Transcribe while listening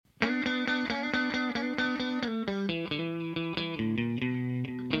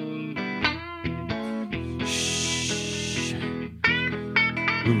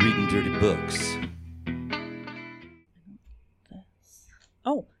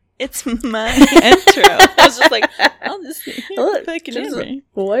It's my intro. I was just like, I'll just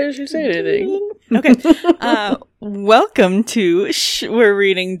why did you say anything? Okay. Welcome to We're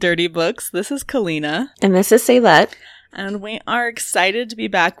Reading Dirty Books. This is Kalina. And this is Saylet. And we are excited to be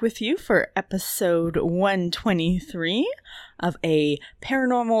back with you for episode 123 of a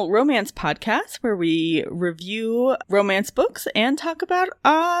paranormal romance podcast where we review romance books and talk about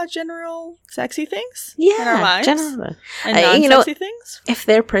general sexy things in our lives. General. And non-sexy things. If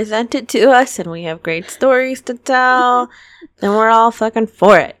they're presented to us and we have great stories to tell, then we're all fucking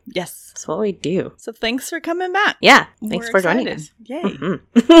for it. Yes. That's what we do. So thanks for coming back. Yeah. Thanks for joining us. Yay. Mm-hmm.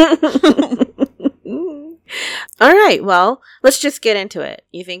 All right, well, let's just get into it.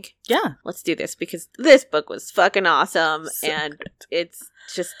 You think? Yeah. Let's do this because this book was fucking awesome So and good.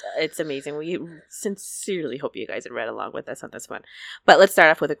 it's amazing. We sincerely hope you guys have read along with us on this one. But let's start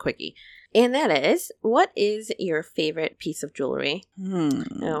off with a quickie. And that is, what is your favorite piece of jewelry?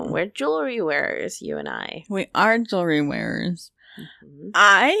 We're jewelry wearers, you and I. We are jewelry wearers. Mm-hmm.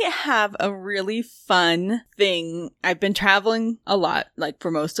 I have a really fun thing. I've been traveling a lot, like for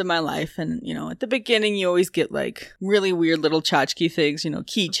most of my life. And, you know, at the beginning, you always get like really weird little tchotchke things, you know,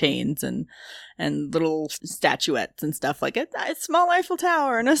 keychains and little statuettes and stuff like a small Eiffel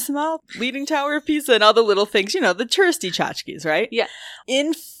Tower and a small Leaning Tower of Pisa and all the little things, you know, the touristy tchotchkes, right? Yeah.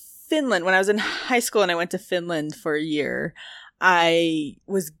 In Finland, when I was in high school and I went to Finland for a year, I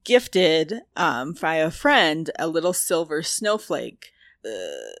was gifted by a friend a little silver snowflake.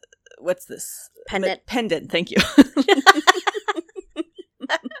 What's this? Pendant, thank you.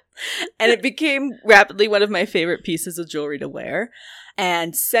 And it became rapidly one of my favorite pieces of jewelry to wear.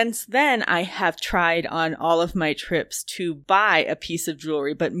 And since then, I have tried on all of my trips to buy a piece of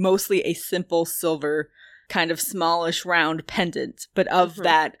jewelry, but mostly a simple silver kind of smallish round pendant, but of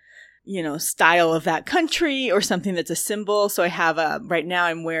that, you know, style of that country or something that's a symbol. So I have right now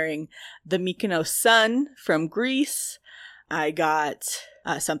I'm wearing the Mykonos sun from Greece. I got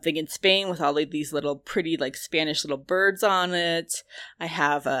something in Spain with all of these little pretty like Spanish little birds on it. I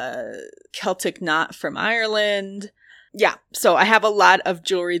have a Celtic knot from Ireland. Yeah. So I have a lot of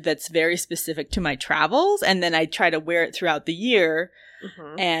jewelry that's very specific to my travels. And then I try to wear it throughout the year.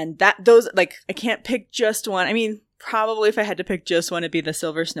 Mm-hmm. And those, like, I can't pick just one. I mean, probably if I had to pick just one, it'd be the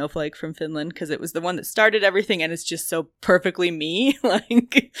silver snowflake from Finland because it was the one that started everything and it's just so perfectly me.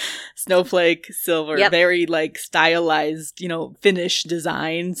 Like snowflake, silver, very like stylized, you know, Finnish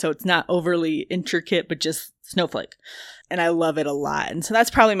design. So it's not overly intricate, but just snowflake. And I love it a lot. And so that's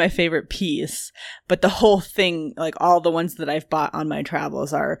probably my favorite piece. But the whole thing, like all the ones that I've bought on my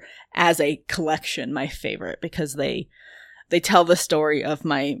travels are as a collection my favorite because they tell the story of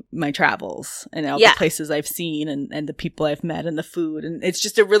my travels and all the places I've seen and the people I've met and the food. And it's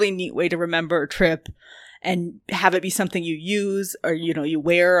just a really neat way to remember a trip and have it be something you use or, you know, you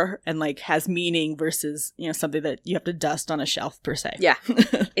wear and like has meaning versus, you know, something that you have to dust on a shelf per se. Yeah,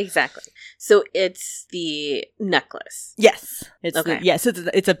 exactly. So it's the necklace. Yes. It's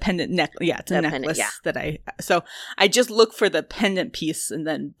a pendant necklace. Yeah, it's a necklace so I just look for the pendant piece and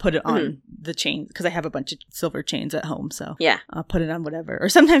then put it on the chain because I have a bunch of silver chains at home. So yeah, I'll put it on whatever. Or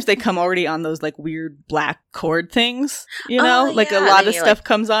sometimes they come already on those like weird black cord things, you know, like a lot of stuff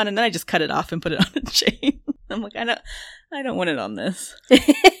comes on and then I just cut it off and put it on a chain. I'm like, I don't want it on this.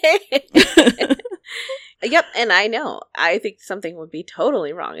 Yep, and I know. I think something would be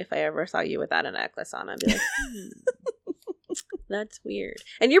totally wrong if I ever saw you without a necklace on. I'd be like, that's weird.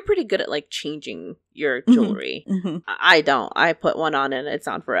 And you're pretty good at like changing your jewelry. Mm-hmm. I don't. I put one on and it's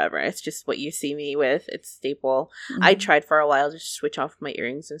on forever. It's just what you see me with. It's staple. Mm-hmm. I tried for a while to switch off my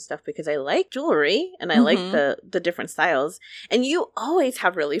earrings and stuff because I like jewelry and I like the different styles. And you always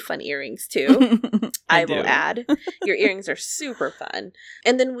have really fun earrings too. I will add. Your earrings are super fun.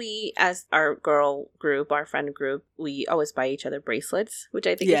 And then we, as our friend group, we always buy each other bracelets, which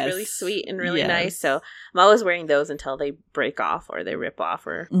I think is really sweet and really nice. So I'm always wearing those until they break off or they rip off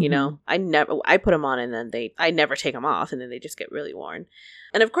or, you know, I put them on and then I never take them off and then they just get really worn.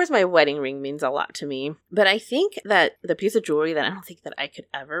 And of course my wedding ring means a lot to me, but I think that the piece of jewelry that I don't think that I could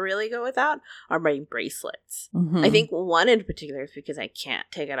ever really go without are my bracelets. I think one in particular is because I can't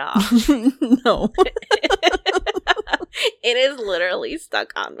take it off. No. It is literally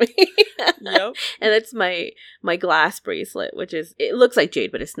stuck on me. Yep. And it's my glass bracelet, which is, it looks like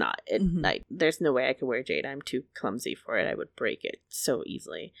jade, but it's not. There's no way I could wear jade. I'm too clumsy for it. I would break it so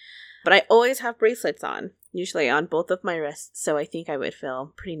easily. But I always have bracelets on, usually on both of my wrists. So I think I would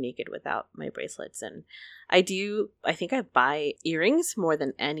feel pretty naked without my bracelets. And I think I buy earrings more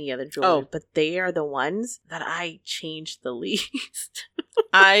than any other jewelry, but they are the ones that I change the least.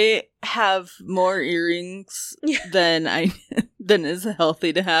 I have more earrings than I than is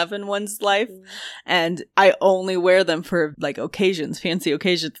healthy to have in one's life. And I only wear them for like occasions, fancy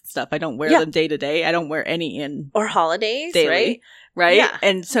occasions and stuff. I don't wear them day to day. I don't wear any in. Or holidays, daily. Right? Yeah.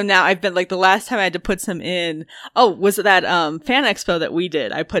 And so now I've been like, the last time I had to put some in, was it that fan expo that we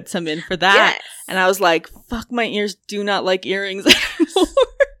did? I put some in for that. Yes. And I was like, fuck, my ears do not like earrings anymore.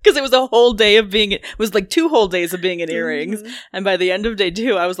 Because it was a whole day of being, it was like 2 whole days of being in earrings. Mm-hmm. And by the end of day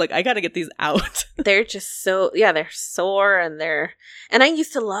 2, I was like, I got to get these out. They're just so, they're sore and and I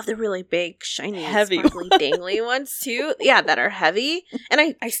used to love the really big, shiny, heavy, sparkly, dangly ones too. Yeah, that are heavy.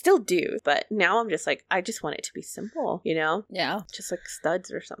 And I still do. But now I'm just like, I just want it to be simple, you know? Yeah. Just like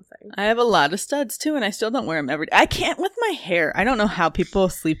studs or something. I have a lot of studs too, and I still don't wear them every day. I can't with my hair. I don't know how people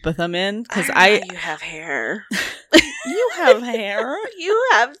sleep with them in. Because you have hair. You have hair. You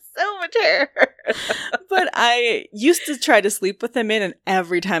have so much hair. But I used to try to sleep with them in, and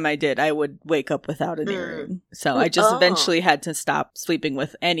every time I did, I would wake up without an earring. So I just eventually had to stop sleeping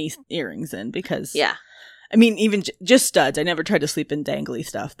with any earrings in because... Yeah. I mean, even just studs. I never tried to sleep in dangly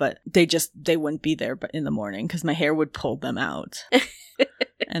stuff, but they wouldn't be there in the morning because my hair would pull them out.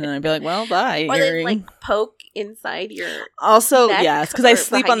 And then I'd be like, well, bye, or earring. Or they like poke inside your Also, yes, because I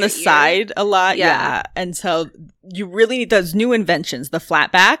sleep on the side a lot. Yeah. And so you really need those new inventions. The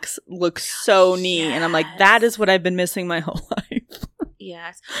flat backs look so neat. Yes. And I'm like, that is what I've been missing my whole life.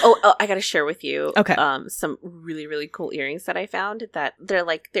 Yes. Oh, I got to share with you. Okay. Some really, really cool earrings that I found that they're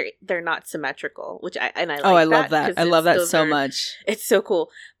like they're not symmetrical, which I like. Oh, I love that. I love that so much. It's so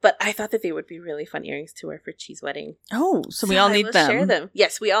cool. But I thought that they would be really fun earrings to wear for Chi's wedding. Oh, so we all need them. Share them.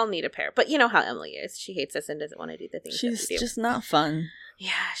 Yes, we all need a pair. But you know how Emily is. She hates us and doesn't want to do the things. She's that we do. just not fun.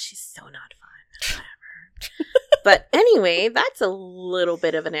 Yeah, she's so not fun. Whatever. But anyway, that's a little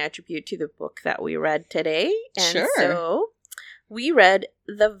bit of an attribute to the book that we read today. And sure. So we read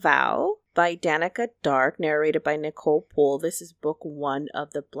The Vow by Danica Dark, narrated by Nicole Poole. This is book 1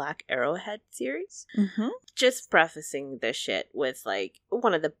 of the Black Arrowhead series. Mm-hmm. Just prefacing this shit with like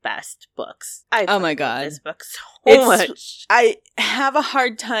one of the best books. Oh my god, this book so much. I have a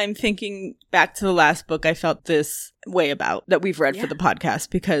hard time thinking back to the last book I felt this way about that we've read for the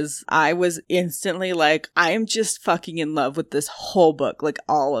podcast, because I was instantly like, I am just fucking in love with this whole book, like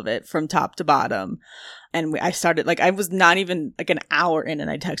all of it from top to bottom. And I started, like, I was not even like an hour in and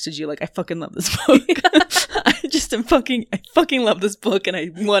I texted you, like, I fucking love this book. I fucking love this book and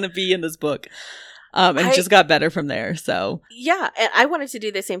I want to be in this book. And it just got better from there, so. Yeah, and I wanted to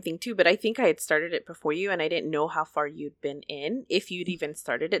do the same thing too, but I think I had started it before you, and I didn't know how far you'd been in, if you'd even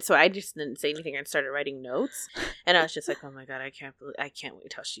started it, so I just didn't say anything and started writing notes, and I was just like, oh my god, I can't wait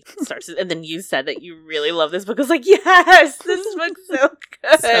till she starts it. And then you said that you really love this book. I was like, yes, this book's so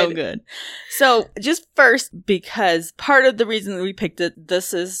good. So good. So, just first, because part of the reason that we picked it,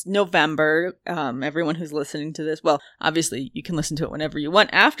 this is November, everyone who's listening to this, well, obviously, you can listen to it whenever you want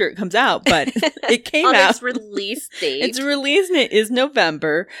after it comes out, but it came on out. Its release date. Its release date is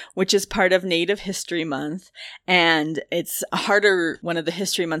November, which is part of Native History Month. And it's harder, one of the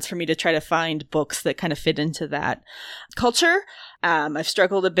history months, for me to try to find books that kind of fit into that culture. I've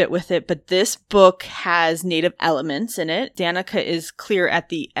struggled a bit with it, but this book has Native elements in it. Danica is clear at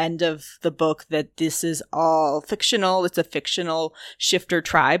the end of the book that this is all fictional. It's a fictional shifter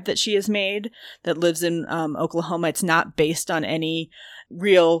tribe that she has made that lives in Oklahoma. It's not based on any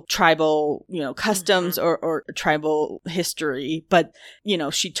real tribal, customs or tribal history, but,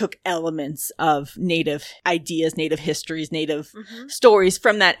 she took elements of Native ideas, Native histories, Native stories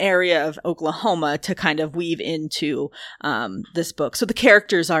from that area of Oklahoma to kind of weave into this book. So the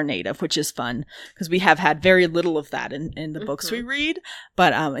characters are Native, which is fun because we have had very little of that in the books we read,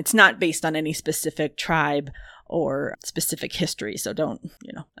 but it's not based on any specific tribe or specific history. So I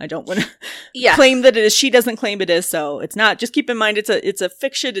don't want to claim that it is. She doesn't claim it is. So it's not. Just keep in mind, it's a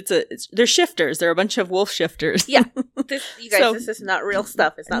fiction. They're shifters. They're a bunch of wolf shifters. Yeah. This is not real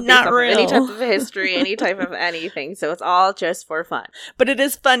stuff. It's not real. Any type of history, any type of anything. So it's all just for fun. But it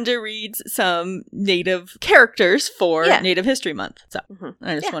is fun to read some Native characters for Native History Month. So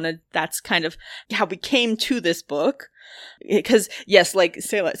I just wanted, that's kind of how we came to this book. Because, yes, like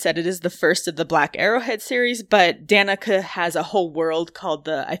Sayla said, it is the first of the Black Arrowhead series, but Danica has a whole world called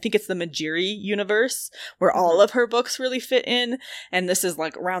I think it's the Majiri universe, where all of her books really fit in. And this is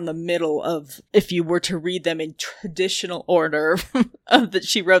like around the middle of, if you were to read them in traditional order of that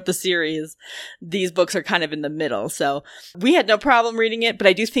she wrote the series, these books are kind of in the middle. So we had no problem reading it, but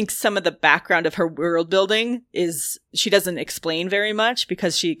I do think some of the background of her world building is, she doesn't explain very much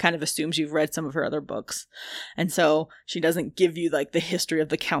because she kind of assumes you've read some of her other books. And so She doesn't give you like the history of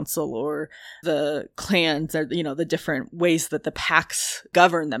the council or the clans or, you know, the different ways that the packs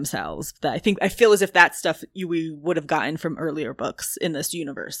govern themselves. That I feel as if that stuff we would have gotten from earlier books in this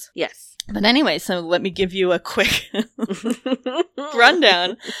universe. Yes. But anyway, so let me give you a quick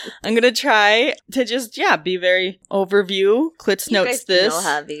rundown. I'm going to try to just, be very overview. Klitz notes this. You guys know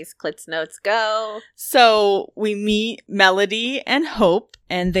how these Klitz notes go. So we meet Melody and Hope,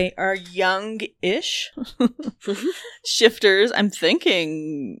 and they are young-ish shifters. I'm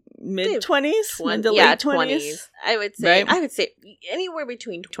thinking mid-20s? Mid to late 20s? I would say. Right? I would say anywhere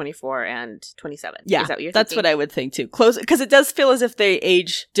between 24 and 27. Yeah, is that what you're that's thinking? What I would think too. Close, because it does feel as if they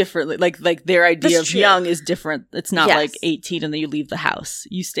age differently. Like their idea of young is different. It's not like 18 and then you leave the house.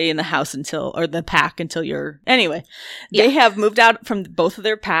 You stay in the house or the pack until you're. Anyway, they have moved out from both of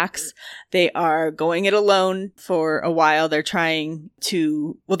their packs. They are going it alone for a while. They're trying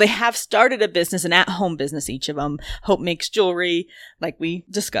to. Well, they have started a business, an at-home business. Each of them. Hope makes jewelry, like we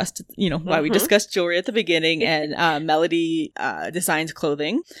discussed. You know why we discussed jewelry at the beginning, and Melody designs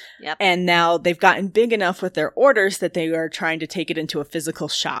clothing. Yep. And now they've gotten big enough with their orders that they are trying to take it into a physical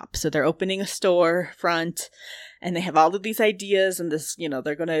shop. So they're opening a store front, and they have all of these ideas and this, you know,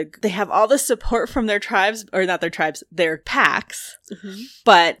 they have all the support from their tribes, or not their tribes, their packs,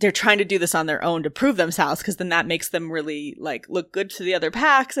 but they're trying to do this on their own to prove themselves, because then that makes them really like look good to the other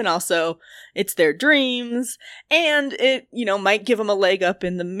packs, and also it's their dreams, and it, you know, might give them a leg up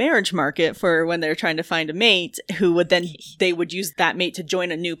in the marriage market for when they're trying to find a mate who would then, they would use that mate to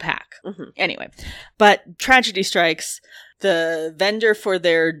join a new pack. Anyway, but tragedy strikes. The vendor for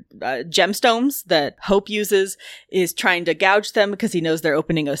their gemstones that Hope uses is trying to gouge them because he knows they're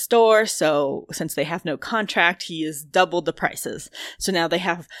opening a store. So since they have no contract, he has doubled the prices. So now they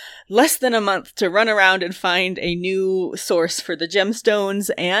have less than a month to run around and find a new source for the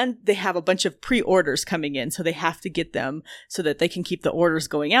gemstones. And they have a bunch of pre-orders coming in. So they have to get them so that they can keep the orders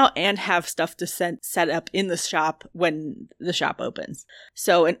going out and have stuff to set up in the shop when the shop opens.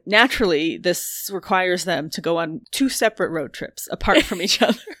 So naturally, this requires them to go on 2 separate road trips apart from each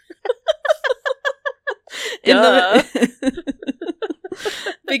other.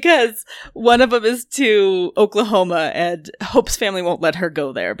 Because one of them is to Oklahoma, and Hope's family won't let her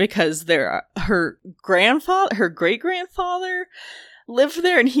go there because her great-grandfather lived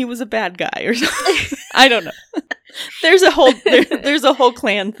there and he was a bad guy or something. I don't know. There's a whole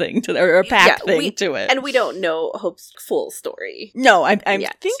clan thing to or a pack thing to it, and we don't know Hope's full story. No, I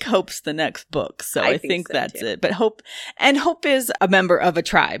think Hope's the next book, so I think so that's too. It. But Hope is a member of a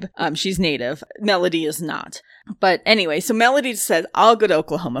tribe. She's native. Melody is not. But anyway, so Melody says, "I'll go to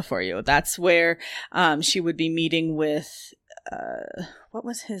Oklahoma for you." That's where she would be meeting with. What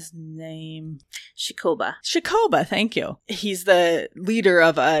was his name? Shakoba, thank you. He's the leader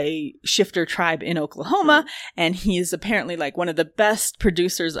of a shifter tribe in Oklahoma, and he's apparently like one of the best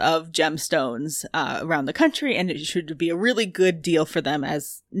producers of gemstones around the country, and it should be a really good deal for them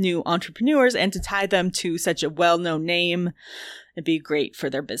as new entrepreneurs, and to tie them to such a well-known name. It'd be great for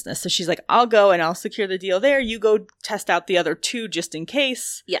their business. So she's like, I'll go and I'll secure the deal there. You go test out the other 2 just in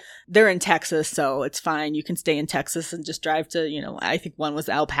case. Yeah. They're in Texas, so it's fine. You can stay in Texas and just drive to, you know, I think one was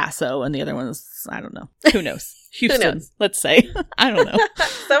El Paso and the other one was, I don't know. Who knows? Houston, Who knows? Let's say. I don't know.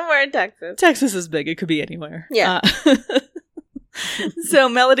 Somewhere in Texas. Texas is big. It could be anywhere. Yeah. So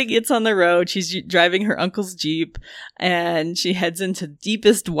Melody gets on the road. She's driving her uncle's Jeep, and she heads into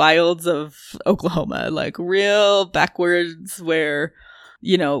deepest wilds of Oklahoma, like real backwards where,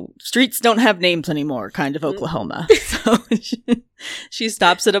 you know, streets don't have names anymore kind of Oklahoma. So she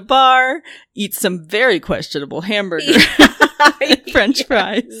stops at a bar, eats some very questionable hamburger. French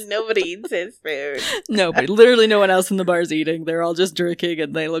fries. Nobody eats his food. Nobody. Literally no one else in the bar is eating. They're all just drinking,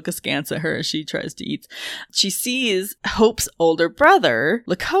 and they look askance at her as she tries to eat. She sees Hope's older brother,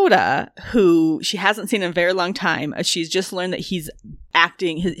 Lakota, who she hasn't seen in a very long time. She's just learned that he's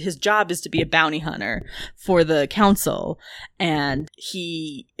acting. His job is to be a bounty hunter for the council, and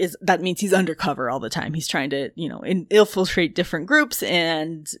that means he's undercover all the time. He's trying to, you know, infiltrate different groups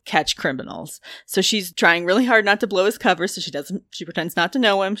and catch criminals. So she's trying really hard not to blow his cover, so she pretends not to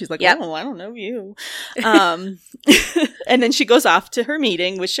know him. She's like, oh, I don't know you. And then she goes off to her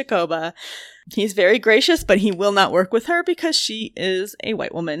meeting with Shakoba. He's very gracious, but he will not work with her because she is a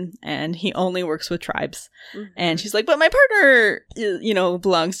white woman and he only works with tribes. And she's like, but my partner, you know,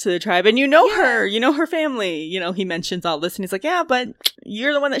 belongs to the tribe, and you know her, you know her family. You know, he mentions all this, and he's like, yeah, but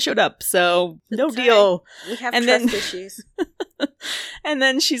you're the one that showed up, so no deal. We have trust issues. And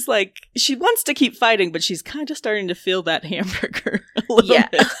then she's like, she wants to keep fighting, but she's kind of starting to feel that hamburger a little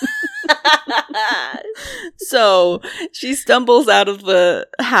bit. So she stumbles out of the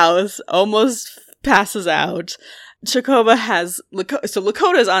house, almost passes out. Chakotay has so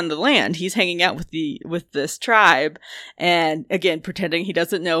Lakota's on the land. He's hanging out with this tribe, and again pretending he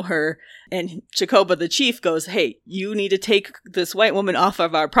doesn't know her. And Chakotay, the chief, goes, "Hey, you need to take this white woman off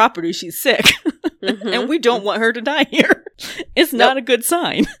of our property. She's sick, and we don't want her to die here. It's not a good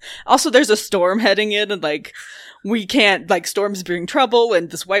sign." Also, there's a storm heading in, and like we can't storms bring trouble.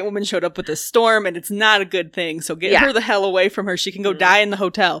 And this white woman showed up with this storm, and it's not a good thing. So get her the hell away from her. She can go die in the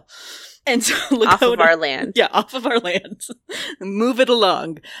hotel. And so Lakota, off of our land. Yeah, off of our land. Move it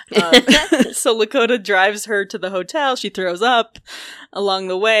along. So Lakota drives her to the hotel. She throws up along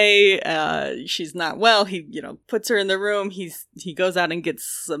the way. She's not well. He, puts her in the room. He goes out and gets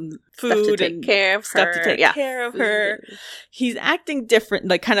some food stuff to take care of her. He's acting different,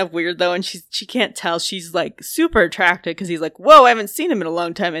 like kind of weird though. And she can't tell. She's like super attracted because he's like, whoa, I haven't seen him in a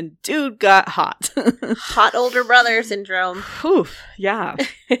long time. And dude got hot. Hot older brother syndrome. Oof, yeah.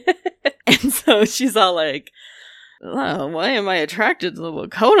 And so she's all like, oh, why am I attracted to the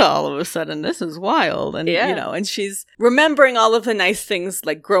Lakota all of a sudden? This is wild. And, and she's remembering all of the nice things,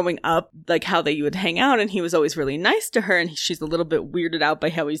 like growing up, like how they would hang out. And he was always really nice to her. And she's a little bit weirded out by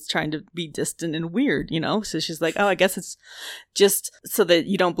how he's trying to be distant and weird, So she's like, oh, I guess it's just so that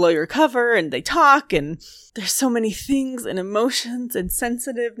you don't blow your cover. And they talk, and there's so many things and emotions and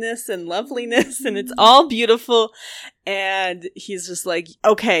sensitiveness and loveliness. And it's all beautiful. And he's just like,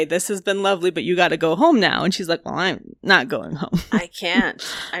 okay, this has been lovely, but you got to go home now. And she's like, well, I'm not going home. I can't.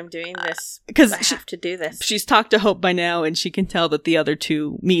 I'm doing this because I have to do this. She's talked to Hope by now, and she can tell that the other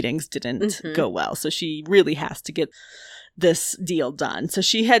two meetings didn't go well. So she really has to get this deal done. So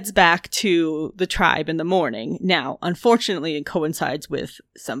she heads back to the tribe in the morning. Now, unfortunately, it coincides with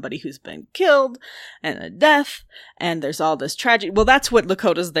somebody who's been killed and a death, and there's all this tragedy. Well, that's what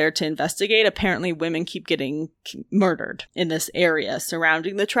Lakota's there to investigate. Apparently, women keep getting murdered in this area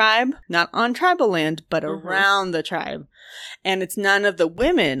surrounding the tribe, not on tribal land, but around the tribe. And it's none of the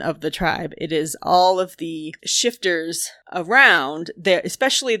women of the tribe. It is all of the shifters around there,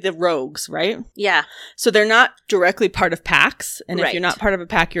 especially the rogues, right? Yeah. So they're not directly part of packs. And if you're not part of a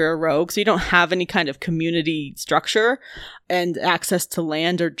pack, you're a rogue. So you don't have any kind of community structure and access to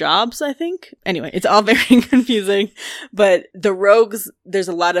land or jobs, I think. Anyway, it's all very confusing. But the rogues, there's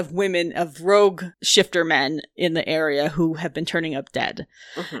a lot of women, of rogue shifter men in the area who have been turning up dead.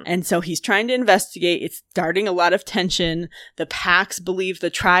 And so he's trying to investigate. It's starting a lot of tension. The packs believe the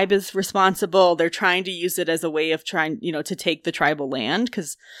tribe is responsible. They're trying to use it as a way of trying, to take the tribal land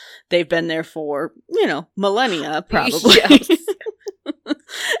because they've been there for, millennia, probably. Yes.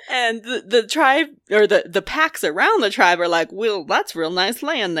 And the tribe, or the packs around the tribe are like, well, that's real nice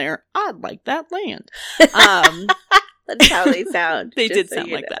land there. I'd like that land. That's how they sound. They did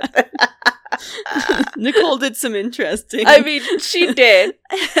sound like that. Nicole did some interesting. I mean, she did.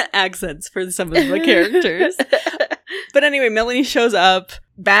 accents for some of the characters. But anyway, Melanie shows up.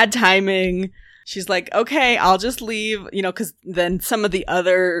 Bad timing. She's like, okay, I'll just leave, because then some of the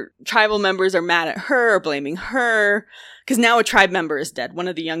other tribal members are mad at her or blaming her. Because now a tribe member is dead. One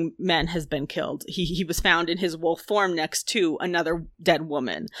of the young men has been killed. He was found in his wolf form next to another dead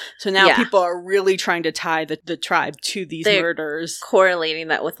woman. So now people are really trying to tie the tribe to these murders. Correlating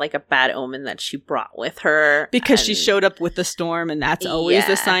that with like a bad omen that she brought with her. Because she showed up with the storm, and that's always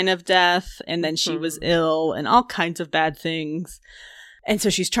the sign of death. And then she was ill and all kinds of bad things. And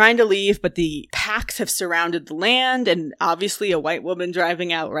so she's trying to leave, but the packs have surrounded the land, and obviously a white woman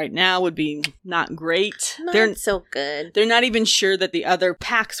driving out right now would be not great. Not so good. They're not even sure that the other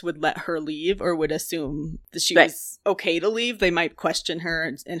packs would let her leave or would assume that she was okay to leave. They might question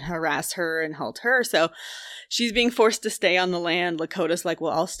her and harass her and halt her. So she's being forced to stay on the land. Lakota's like,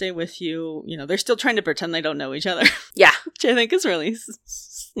 well, I'll stay with you. They're still trying to pretend they don't know each other. Yeah. Which I think is really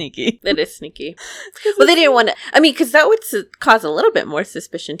sneaky. It is sneaky. Well, they didn't want to, because that would cause a little bit more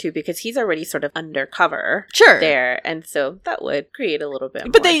suspicion too, because he's already sort of undercover there, and so that would create a little bit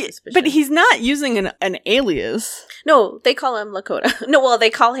more suspicion. But he's not using an alias. No, they call him Lakota. No, well, they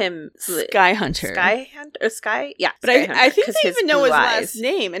call him Sky Hunter. Yeah. But I think they even know his last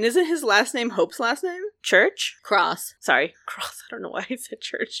name. And isn't his last name Hope's last name? Church? Cross. Sorry, Cross. I don't know why I said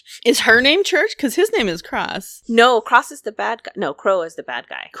Church. Is her name Church? Because his name is Cross. No, Cross is the bad guy. No, Crow is the bad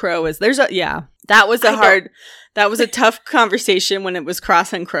guy. Crow is, that was a tough conversation when it was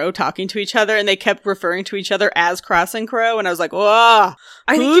Cross and Crow talking to each other, and they kept referring to each other as Cross and Crow, and I was like, whoa.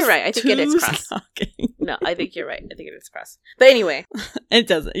 I think you're right. I think it is Cross. Talking? No, I think you're right. I think it is Cross. But anyway. It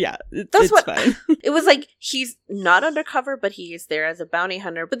doesn't, That's it's fine. It was like, he's not undercover, but he is there as a bounty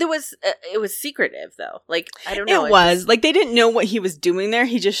hunter. But it was secretive, though. Like, I don't know. Like, they didn't know what he was doing there.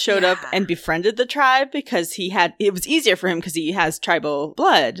 He just showed up and befriended the tribe because it was easier for him because he has tribal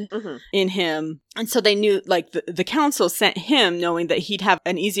blood in him. And so they knew, like, the council sent him knowing that he'd have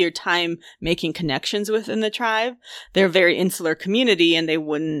an easier time making connections within the tribe. They're a very insular community, and they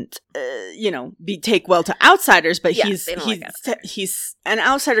wouldn't, take well to outsiders. But he's an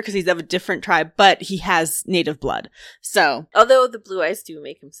outsider because he's of a different tribe, but he has native blood. So, although the blue eyes do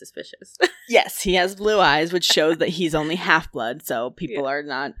make him suspicious. Yes, he has blue eyes, which shows that he's only half blood. So people are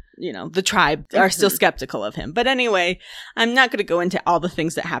not, the tribe are still skeptical of him. But anyway, I'm not going to go into all the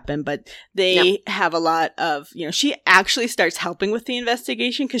things that happen, but they have a lot of, she actually starts helping with the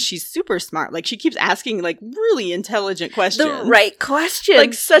investigation because she's super smart. Like, she keeps asking, like, really intelligent questions. The right questions.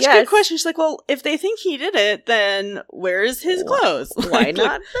 Like, such good questions. She's like, well, if they think he did it, then where is his clothes? Why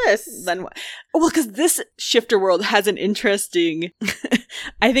not this? Then what? Well, because this shifter world has an interesting,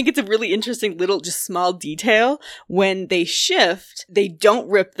 I think it's a really interesting little, just small detail. When they shift, they don't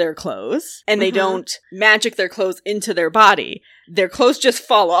rip their clothes and they don't magic their clothes into their body. Their clothes just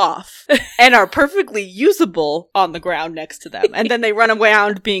fall off and are perfectly usable on the ground next to them. And then they run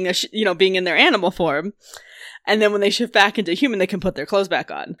around being being in their animal form. And then when they shift back into human, they can put their clothes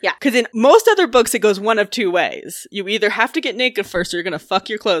back on. Yeah. Because in most other books, it goes one of two ways. You either have to get naked first or you're going to fuck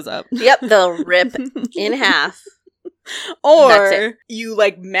your clothes up. Yep, they'll rip in half. Or you,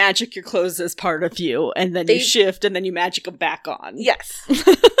 like, magic your clothes as part of you, and then you shift, and then you magic them back on. Yes.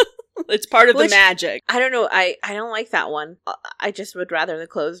 It's part of the magic. I don't know. I don't like that one. I just would rather the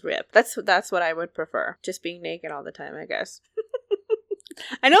clothes rip. That's what I would prefer. Just being naked all the time, I guess.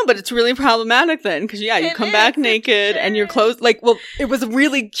 I know, but it's really problematic then, because you come back naked and your clothes, it was a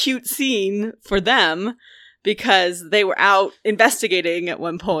really cute scene for them because they were out investigating at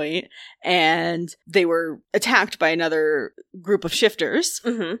one point and they were attacked by another group of shifters,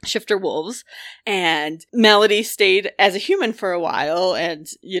 shifter wolves, and Melody stayed as a human for a while, and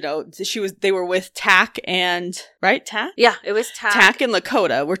they were with Tak and Tak? Yeah, it was Tak. Tak and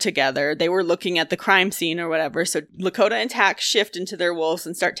Lakota were together. They were looking at the crime scene or whatever. So Lakota and Tak shift into their wolves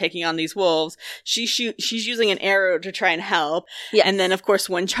and start taking on these wolves. She's using an arrow to try and help. Yes. And then of course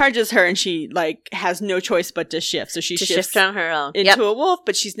one charges her and she has no choice but to shift. So she shifts on her own into a wolf,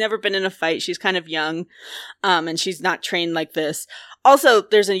 but she's never been in a fight. She's kind of young, and she's not trained like this. Also,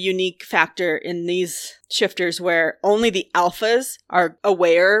 there's a unique factor in these shifters where only the alphas are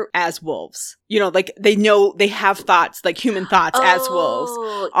aware as wolves. They know, they have thoughts, like human thoughts as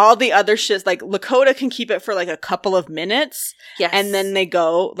wolves. All the other shits, like Lakota can keep it for like a couple of minutes. Yes. And then they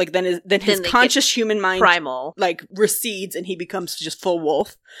go, like, then his conscious human mind primal, like, recedes and he becomes just full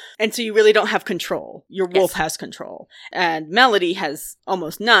wolf. And so you really don't have control. Your wolf has control. And Melody has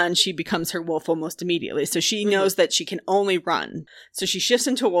almost none. She becomes her wolf almost immediately. So she knows that she can only run. So she shifts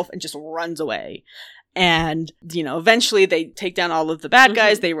into a wolf and just runs away. And, eventually they take down all of the bad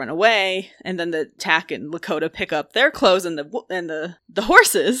guys. They run away. And then the Tak and Lakota pick up their clothes and the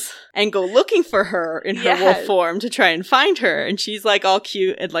horses and go looking for her in her wolf form to try and find her. And she's like all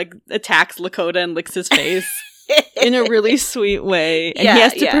cute and like attacks Lakota and licks his face in a really sweet way. And he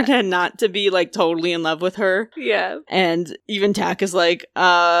has to pretend not to be like totally in love with her. Yeah. And even Tak is like,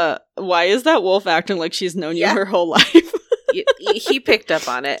 why is that wolf acting like she's known you her whole life? He picked up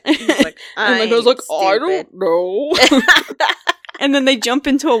on it. He's like, I was like, I don't know. And then they jump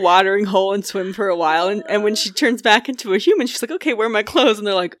into a watering hole and swim for a while. And when she turns back into a human, she's like, okay, where are my clothes? And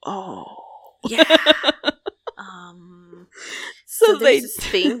they're like, oh. Yeah. So there's this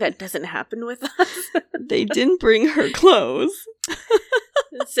thing that doesn't happen with us. They didn't bring her clothes.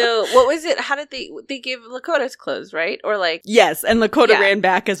 So what was it? How did they give Lakota's clothes, right? Or like... Yes, and Lakota ran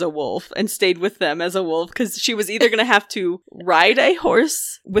back as a wolf and stayed with them as a wolf because she was either going to have to ride a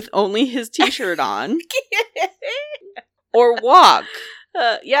horse with only his t-shirt on or walk.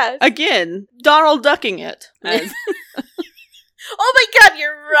 Yes. Again, Donald ducking it. Oh my god,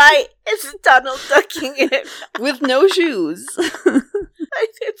 you're right. It's Donald ducking it. With no shoes.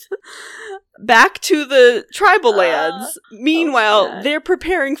 Back to the tribal lands. Meanwhile, they're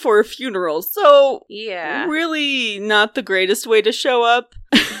preparing for a funeral. So, really not the greatest way to show up.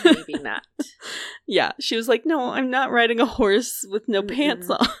 Maybe not. Yeah, she was like, no, I'm not riding a horse with no pants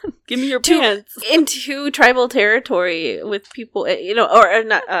on. Give me your pants. Into tribal territory with people, or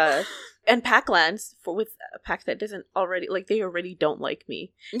not... and pack lands with a pack that doesn't already, like, they already don't like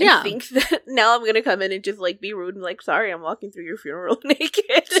me. Yeah. I think that now I'm gonna come in and just, like, be rude and, like, sorry, I'm walking through your funeral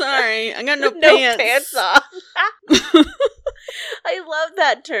naked. Sorry, I got no pants on. I love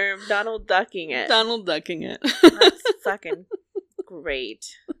that term, Donald ducking it. Donald ducking it. That's fucking great.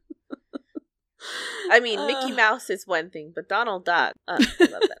 I mean, Mickey Mouse is one thing, but Donald Duck, I love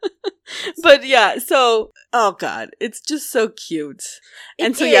that. But yeah, so, oh god, it's just so cute.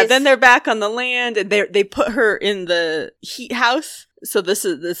 And so then they're back on the land and they put her in the heat house So this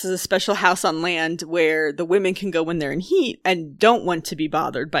is a special house on land where the women can go when they're in heat and don't want to be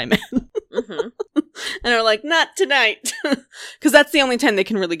bothered by men. Mm-hmm. And are like, not tonight. Because that's the only time they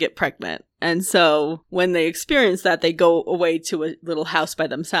can really get pregnant. And so when they experience that, they go away to a little house by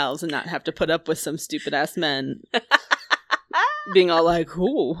themselves and not have to put up with some stupid ass men being all like,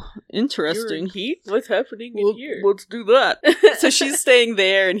 oh, interesting. Heat? What's happening in here? Let's do that. So she's staying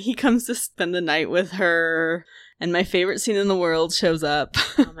there and he comes to spend the night with her. And my favorite scene in the world shows up.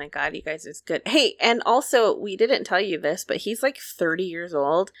 Oh my god, you guys, it's good. Hey, and also, we didn't tell you this, but he's like 30 years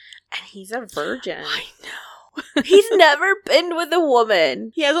old, and he's a virgin. I know. He's never been with a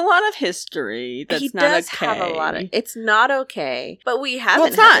woman. He has a lot of history that's he not does okay. have a lot of... It's not okay. But we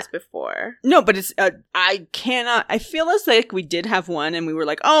haven't had this before. No, but it's... I cannot... I feel as like we did have one, and we were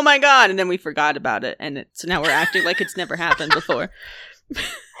like, oh my god, and then we forgot about it, and so now we're acting like it's never happened before.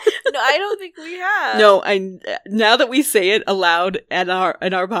 No, I don't think we have. No, now that we say it aloud in our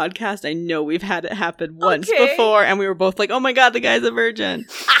podcast, I know we've had it happen once before, and we were both like, "Oh my god, the guy's a virgin."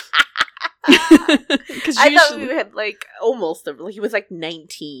 I thought we had like almost. He was like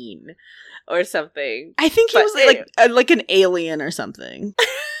 19 or something. I think he was like an alien or something.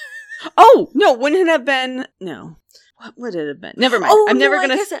 Oh no, wouldn't it have been? No. What would it have been? Never mind. Oh, I'm never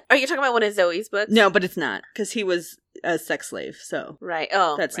gonna. Are you talking about one of Zoe's books? No, but it's not because he was a sex slave. So right.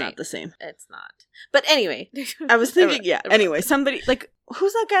 Oh, that's not the same. It's not. But anyway, I was thinking. Yeah. Anyway, somebody like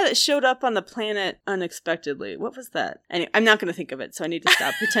who's that guy that showed up on the planet unexpectedly? What was that? Anyway, I'm not going to think of it, so I need to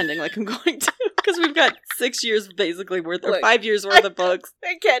stop pretending like I'm going to because we've got 6 years basically worth or 5 years worth of books.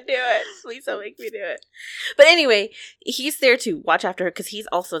 I can't do it. Please don't make me do it. But anyway, he's there to watch after her because he's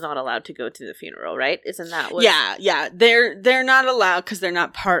also not allowed to go to the funeral, right? Isn't that what? Yeah. They're not allowed because they're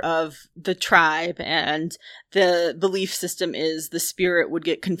not part of the tribe, and the belief system is the spirit would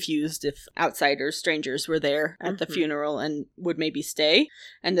get confused if outsiders, strangers were there at the funeral and would maybe stay.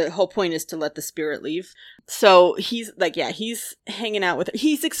 And the whole point is to let the spirit leave. So he's like, he's hanging out with her.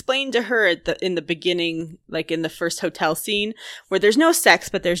 He's explained to her in the beginning, like in the first hotel scene, where there's no sex,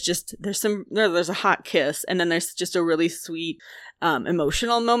 but there's a hot kiss, and then there's just a really sweet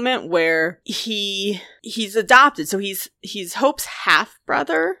emotional moment where he's adopted. So he's Hope's half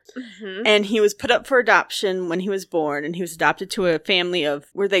brother, and he was put up for adoption when he was born, and he was adopted to a family of,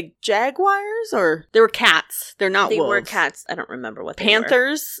 were they jaguars or they were cats? They're not wolves. They were cats. I don't remember what they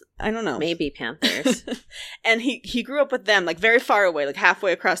Panthers? were. I don't know. Maybe panthers. And he grew up with them like very far away, like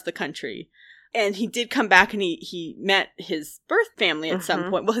halfway across the country. And he did come back and he met his birth family at some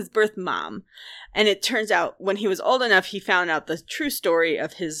point. Well, his birth mom. And it turns out when he was old enough, he found out the true story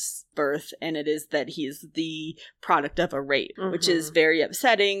of his birth. And it is that he's the product of a rape, which is very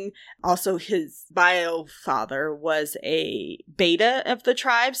upsetting. Also, his bio father was a beta of the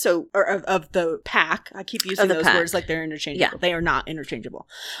tribe. Or of the pack. I keep using those words like they're interchangeable. Yeah. They are not interchangeable.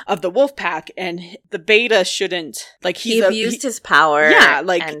 Of the wolf pack. And the beta shouldn't, like he abused his power. Yeah,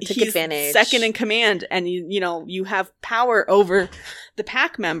 like and took he's advantage. Second in command, and you have power over the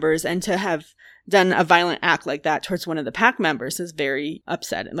pack members, and to have done a violent act like that towards one of the pack members is very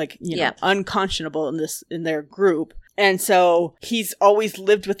upsetting, like unconscionable in their group. And so he's always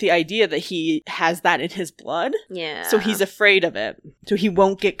lived with the idea that he has that in his blood. Yeah. So he's afraid of it. So he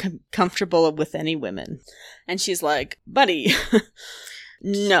won't get comfortable with any women. And she's like, buddy,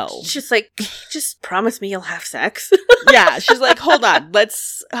 no. She's like, just promise me you'll have sex. Yeah. She's like, hold on.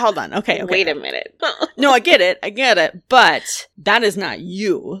 Okay. Wait a minute. No, I get it. But that is not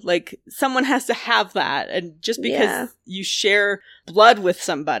you. Like, someone has to have that. And just because you share blood with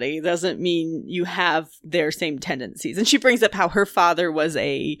somebody doesn't mean you have their same tendencies. And she brings up how her father was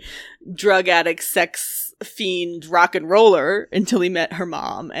a drug addict, sex fiend, rock and roller until he met her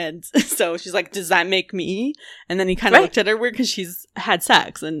mom. And so she's like, does that make me? And then he kind of looked at her weird because she's had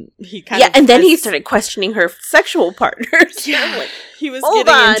sex, and he kind of... and then he started questioning her sexual partners. Yeah. Like, he was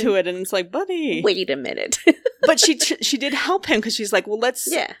getting into it, and it's like, buddy, wait a minute. But she did help him because she's like, well, let's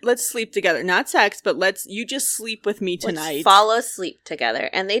sleep together. Not sex, but you just sleep with me tonight. Let's fall asleep together.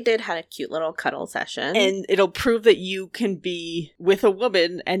 And they did have a cute little cuddle session. And it'll prove that you can be with a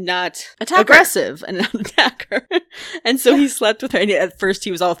woman and not aggressive and not attack her. And so he slept with her. And at first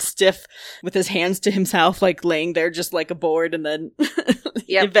he was all stiff with his hands to himself, like laying there just like a board. And then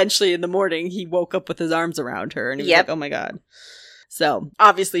eventually in the morning he woke up with his arms around her. And he was like, oh my God. So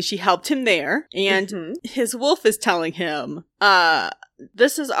obviously she helped him there, and his wolf is telling him,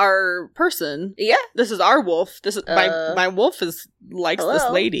 this is our person. Yeah. This is our wolf. This is my wolf likes this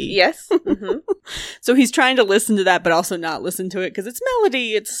lady. Yes. Mm-hmm. So he's trying to listen to that, but also not listen to it because it's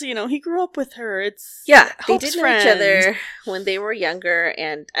Melody. It's, he grew up with her. It's they Hope's did know friend. each other when they were younger,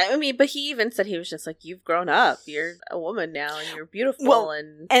 and I mean, but he even said he was just like, you've grown up. You're a woman now, and you're beautiful.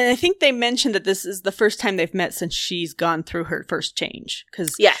 And I think they mentioned that this is the first time they've met since she's gone through her first change.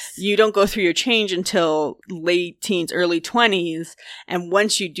 Because you don't go through your change until late teens, early 20s. And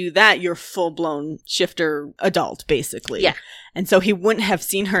once you do that, you're full-blown shifter adult, basically. Yeah. And so he wouldn't have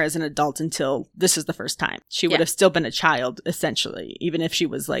seen her as an adult until this is the first time. She would have still been a child, essentially. Even if she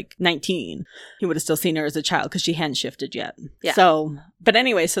was like 19, he would have still seen her as a child because she hadn't shifted yet. Yeah. So, but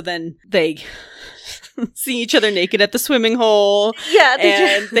anyway, so then they see each other naked at the swimming hole. Yeah.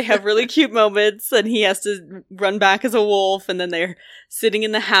 And they have really cute moments, and he has to run back as a wolf, and then they're sitting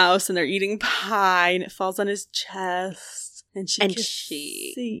in the house and they're eating pie, and it falls on his chest. And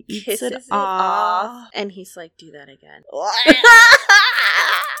she kisses it off. And he's like, do that again.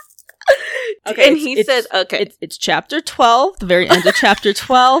 Okay, and he said, okay. It's chapter 12, the very end of chapter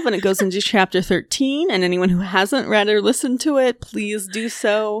 12, and it goes into chapter 13. And anyone who hasn't read or listened to it, please do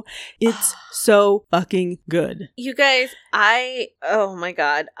so. It's so fucking good. You guys, oh my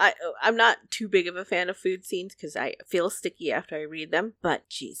God. I'm not too big of a fan of food scenes because I feel sticky after I read them, but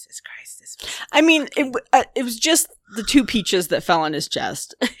Jesus Christ, this was it was just the two peaches that fell on his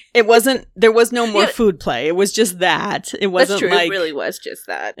chest. There was no more food play. It was just that. It wasn't That's true. like, it really was just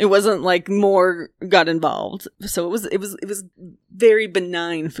that. It wasn't like more got involved. So it was very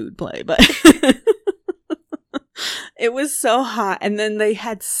benign food play, but it was so hot. And then they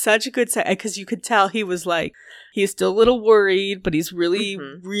had such a good sex because you could tell he's still a little worried, but he's really,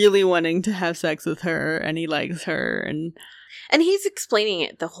 really wanting to have sex with her, and he likes her, and he's explaining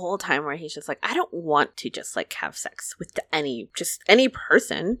it the whole time where he's just like, I don't want to just like have sex with any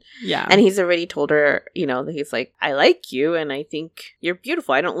person. Yeah. And he's already told her, that he's like, I like you and I think you're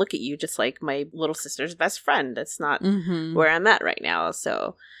beautiful. I don't look at you just like my little sister's best friend. That's not where I'm at right now.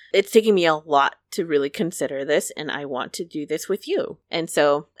 So it's taking me a lot to really consider this, and I want to do this with you. And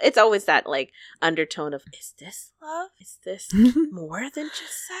so it's always that like undertone of, is this love? Is this more than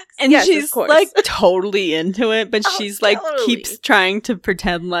just sex? And yes, she's like totally into it, but she's like keeps trying to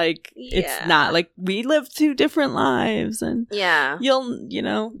pretend like it's not. Like, we live two different lives, and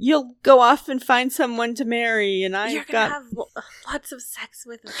you'll go off and find someone to marry, and you're gonna have lots of sex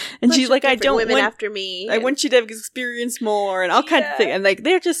with her. And she's like, I don't women want after me. I want you to experience more, and all kinds of things. And like,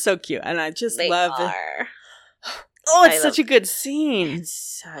 they're just so cute, and I just love it. Oh, it's such a good scene.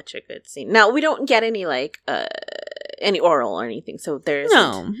 It's such a good scene. Now, we don't get any like any oral or anything, so there's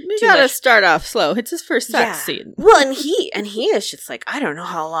we gotta start off slow. It's his first sex scene. Well, and he is just like, I don't know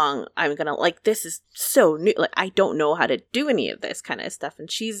how long I'm gonna, like, this is so new, like, I don't know how to do any of this kind of stuff, and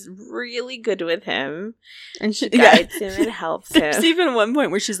she's really good with him, and she guides him and helps him. There's even one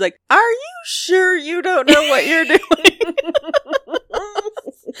point where she's like, are you sure you don't know what you're doing?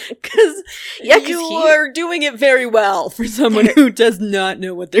 Because you are doing it very well for someone who does not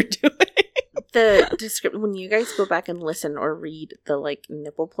know what they're doing. The description, when you guys go back and listen or read the like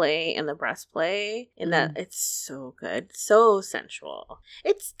nipple play and the breast play, and that it's so good, so sensual.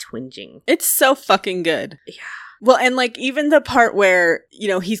 It's twinging. It's so fucking good. Yeah. Well, and like even the part where,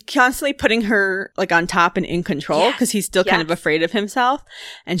 he's constantly putting her like on top and in control because he's still kind of afraid of himself.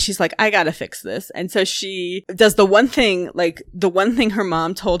 And she's like, I gotta fix this. And so she does the one thing her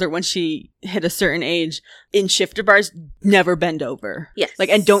mom told her when she hit a certain age in shifter bars, never bend over. Yes. Like,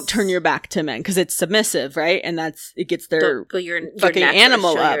 and don't turn your back to men because it's submissive, right? And it gets their fucking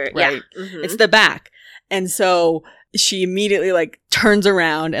animal up, right? Yeah. Mm-hmm. It's the back. And so she immediately like turns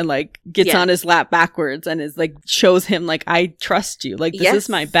around and like gets on his lap backwards and is like shows him like, I trust you, like this is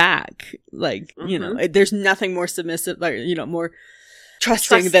my back, like there's nothing more submissive, like more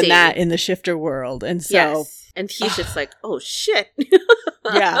trusting than that in the shifter world. And so and he's just like, oh shit.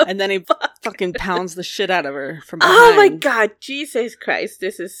 Yeah, and then he fucking pounds the shit out of her from behind. Oh my God, Jesus Christ,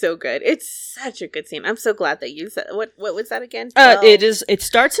 this is so good. It's such a good scene. I'm so glad that you said, what was that again? 12? It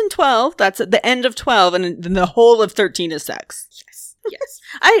starts in 12, that's at the end of 12, and then the whole of 13 is sex. Yes.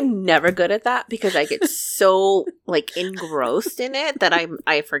 I'm never good at that because I get so like engrossed in it that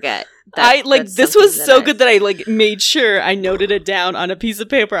I forget. This was so good that I like made sure I noted it down on a piece of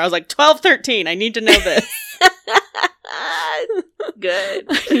paper. I was like, 12, 13, I need to know this. Good.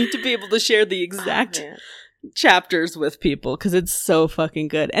 I need to be able to share the exact chapters with people because it's so fucking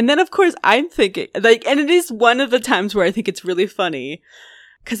good. And then of course I'm thinking like, and it is one of the times where I think it's really funny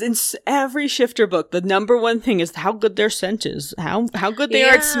because in every shifter book, the number one thing is how good their scent is, how good they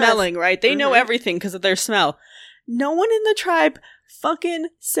are at smelling, right? They know everything because of their smell. no one in the tribe fucking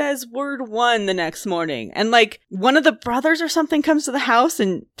says word one the next morning. And like one of the brothers or something comes to the house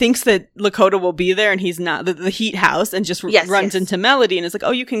and thinks that Lakota will be there and he's not, the heat house, and just runs into Melody and is like,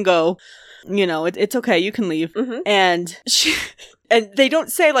 oh, you can go. You know, it's okay. You can leave. And and they don't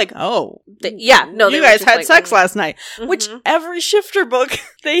say like, oh, you guys had sex last night, which every shifter book,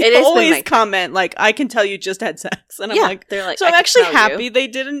 they always comment like, I can tell you just had sex. And I'm like, they're like, so I'm actually happy they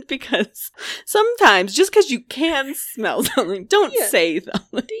didn't, because sometimes just because you can smell something, don't say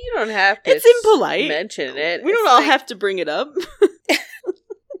something. You don't have to. It's impolite. Mention it. We don't all have to bring it up.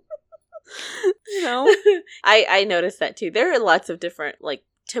 You know? I noticed that too. There are lots of different like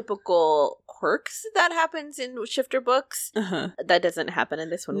typical quirks that happens in shifter books. That doesn't happen in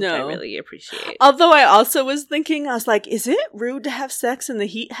this one, which I really appreciate. Although I also was thinking, I was like, is it rude to have sex in the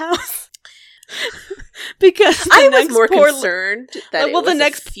heat house? Because I was more concerned that it was the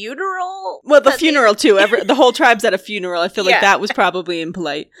next funeral. Well, the funeral too. The whole tribe's at a funeral. I feel like that was probably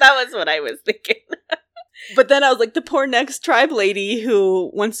impolite. That was what I was thinking. But then I was like, the poor next tribe lady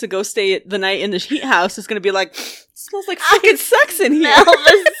who wants to go stay the night in the heat house is going to be like, it smells like fucking sex in here.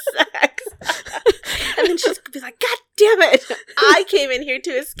 The sex. And then she's going to be like, God damn it. I came in here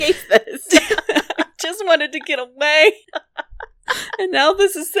to escape this. I just wanted to get away. And now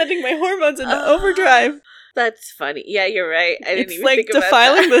this is sending my hormones into overdrive. That's funny. Yeah, you're right. I didn't even think about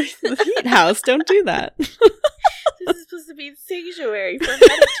that. It's like defiling the heat house. Don't do that. This is supposed to be a sanctuary for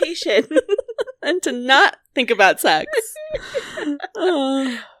meditation. And to not think about sex.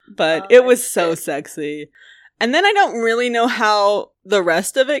 But it was so sexy. And then I don't really know how the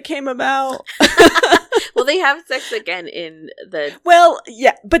rest of it came about. Well, they have sex again in the... Well,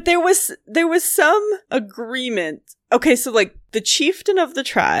 yeah, but there was some agreement. Okay, so like the chieftain of the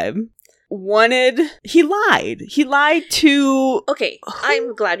tribe he lied to... Okay,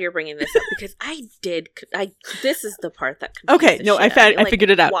 I'm glad you're bringing this up because this is the part that... Okay, no, I figured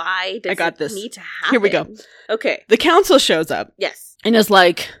it out. Why does it need to happen? Here we go. Okay. The council shows up. Yes. And is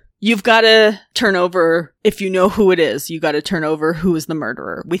like, you've got to turn over, if you know who it is, you got to turn over who is the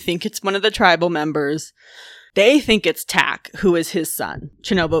murderer. We think it's one of the tribal members. They think it's Tak, who is his son.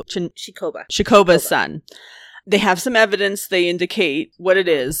 Shikoba's son. They have some evidence. They indicate what it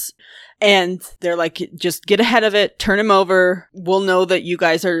is. And they're like, just get ahead of it. Turn him over. We'll know that you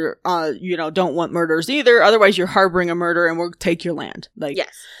guys are, don't want murders either. Otherwise, you're harboring a murder and we'll take your land. Like,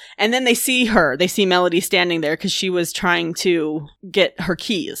 yes. And then they see Melody standing there because she was trying to get her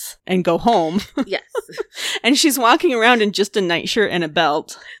keys and go home. Yes. And she's walking around in just a nightshirt and a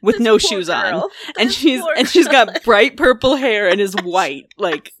belt with no shoes on. And she's got bright purple hair and is white,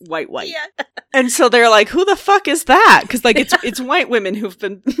 like white. Yeah. And so they're like, who the fuck is that? Because like it's white women who've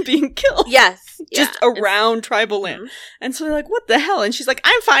been being killed. Yes. Just around tribal land. And so they're like, what the hell? And she's like,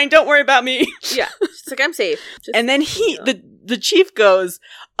 I'm fine. Don't worry about me. Yeah. She's like, I'm safe. And then the chief goes,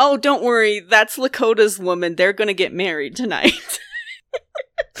 oh, don't worry. That's Lakota's woman. They're going to get married tonight.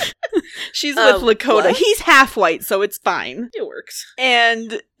 She's with Lakota. What? He's half white, so it's fine. It works.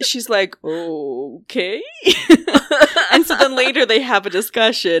 And she's like, okay. And so then later they have a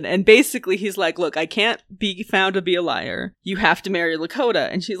discussion, and basically he's like, look, I can't be found to be a liar. You have to marry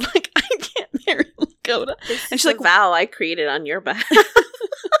Lakota. And she's like, I can't marry Lakota. And she's like, vow I created on your behalf.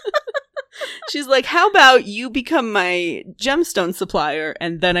 She's like, how about you become my gemstone supplier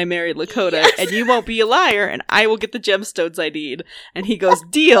and then I marry Lakota and you won't be a liar and I will get the gemstones I need. And he goes,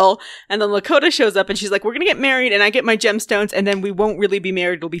 deal. And then Lakota shows up and she's like, we're going to get married and I get my gemstones and then we won't really be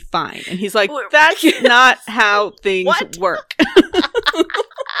married. It'll be fine. And he's like, that's not how things work.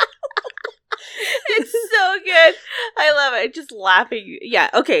 It's so good. I love it. Just laughing.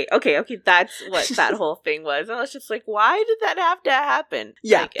 Yeah. Okay. That's what that whole thing was. And I was just like, why did that have to happen?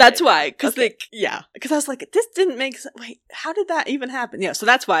 Yeah, that's why. Because because I was like, this didn't make sense. Wait, how did that even happen? Yeah. So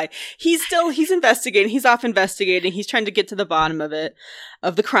that's why he's investigating. He's off investigating. He's trying to get to the bottom of it,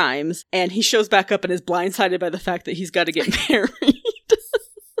 of the crimes. And he shows back up and is blindsided by the fact that he's got to get married.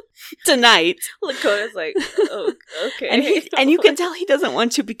 Tonight. Lakota's like, oh, okay. And you can tell he doesn't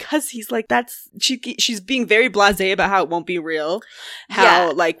want to because he's like, she's being very blasé about how it won't be real.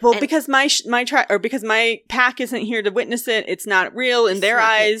 Because because my pack isn't here to witness it, it's not real in their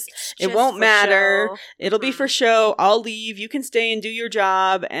eyes. It won't matter. Show. It'll be for show. I'll leave. You can stay and do your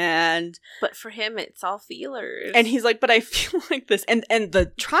job. But for him, it's all feelers. And he's like, but I feel like this. And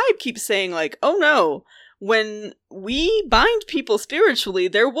the tribe keeps saying like, oh no. When we bind people spiritually,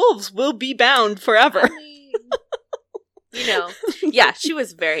 their wolves will be bound forever. Yeah, she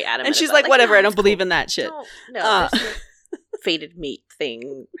was very adamant. And she's like, whatever, I don't believe in that shit. No. fated mate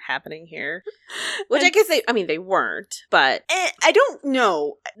thing happening here. Which I guess they weren't, but I don't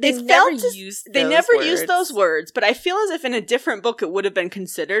know. They never used those words, but I feel as if in a different book it would have been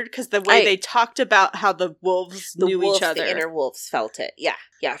considered, because the way they talked about how the wolves knew each other. The inner wolves felt it.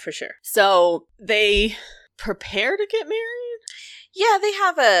 Yeah, for sure. So they prepare to get married? Yeah, they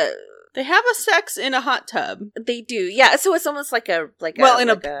have a sex in a hot tub. They do. Yeah, so it's almost like a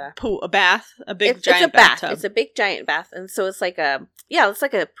pool, a bath, a big giant bathtub. It's a big giant bath, and so it's like a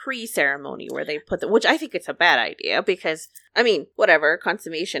pre-ceremony where they put which I think it's a bad idea, because I mean, whatever,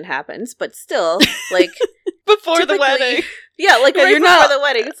 consummation happens, but still, like before the wedding. Yeah, like right you're before not the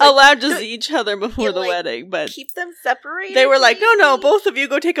wedding. It's allowed to see each other before the wedding, but keep them separated. They were like, no, both of you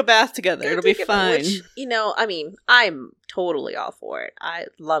go take a bath together. It'll be fine. Which, I mean, I'm totally all for it. I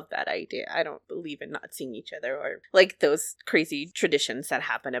love that idea. I don't believe in not seeing each other, or like those crazy traditions that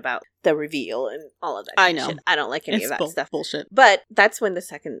happen about the reveal and all of that. I know. Shit. I don't like any of that stuff. Bullshit. But that's when the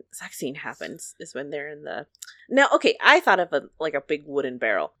second sex scene happens, is when they're in the... Now, okay, I thought of a big wooden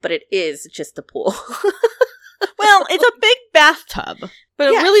barrel, but it is just the pool. Well, it's a big bathtub, but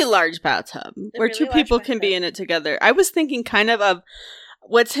a really large bathtub where two people can be in it together. I was thinking kind of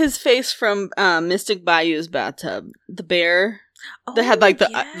what's his face from Mystic Bayou's bathtub, the bear that had like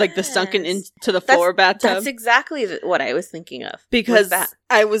the sunken into the floor bathtub. That's exactly what I was thinking of. Because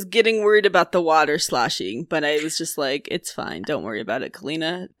I was getting worried about the water sloshing, but I was just like, it's fine. Don't worry about it,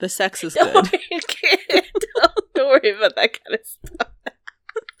 Kalina. The sex is good. Don't worry about that kind of stuff.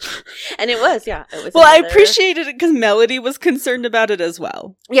 And it was. Well, I appreciated it because Melody was concerned about it as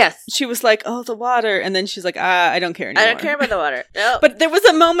well. Yes. She was like, oh, the water. And then she's like, I don't care anymore. I don't care about the water. No. But there was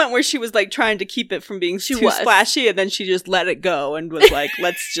a moment where she was like trying to keep it from being too splashy, and then she just let it go and was like,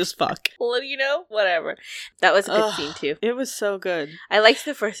 let's just fuck. Well, whatever. That was a good scene too. It was so good. I liked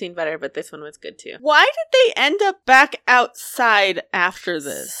the first scene better, but this one was good too. Why did they end up back outside after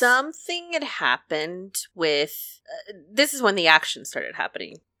this? Something had happened with... this is when the action started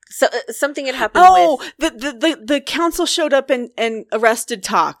happening. So something had happened. The council showed up and arrested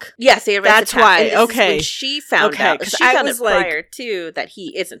Talk. Yes, they arrested That's Talk. why. And okay, when she found out. She found it prior too that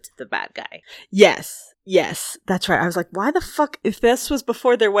he isn't the bad guy. Yes, that's right. I was like, why the fuck? If this was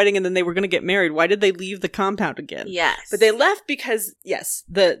before their wedding and then they were going to get married, why did they leave the compound again? Yes, but they left because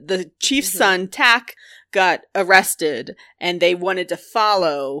the chief's son Tack got arrested, and they wanted to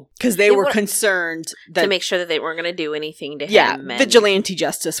follow because they were concerned that, to make sure that they weren't going to do anything to him. Yeah, vigilante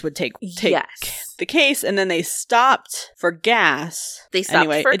justice would take the case, and then they stopped for gas. They stopped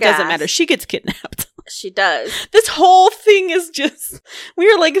for gas. It doesn't matter. She gets kidnapped. She does. This whole thing is just... We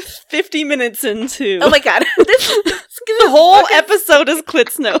are like 50 minutes into... Oh my god. The whole episode is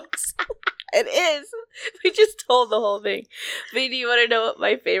Clit's Notes. It is. We just told the whole thing. But do you want to know what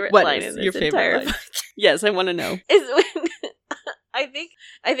my favorite line in this entire book? Yes, I want to know. Is when... I think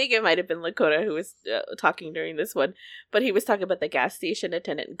it might have been Lakota who was talking during this one, but he was talking about the gas station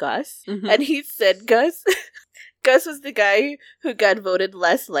attendant Gus, and he said, Gus was the guy who got voted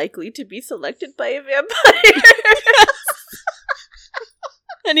less likely to be selected by a vampire.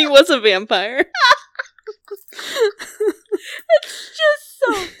 And he was a vampire. It's just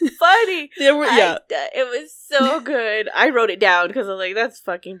so funny. It was so good. I wrote it down because I was like, that's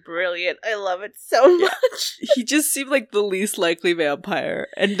fucking brilliant. I love it so much. He just seemed like the least likely vampire.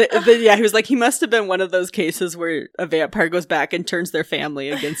 And he was like, he must have been one of those cases where a vampire goes back and turns their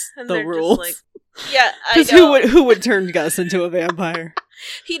family against the rules. Just like, yeah, I know. Who would turn Gus into a vampire?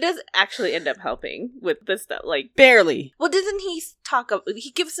 He does actually end up helping with this stuff, like... Barely. Well, doesn't he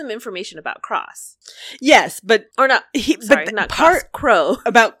he gives some information about Cross. Yes, but... Or not... not Cross, Crow.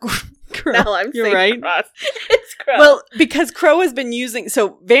 About Crow. Now I'm saying right. Cross. It's Crow. Well, because Crow has been using...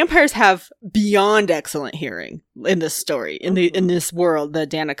 So, vampires have beyond excellent hearing in this story, in this world that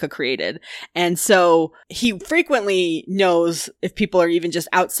Danica created. And so, he frequently knows if people are even just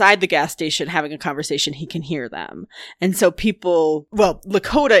outside the gas station having a conversation, he can hear them. And so, people... Well,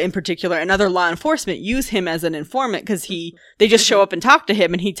 Lakota in particular and other law enforcement use him as an informant because they just show up and talk to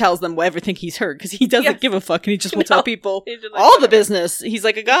him and he tells them everything he's heard because he doesn't give a fuck and he just will tell people all the business. He's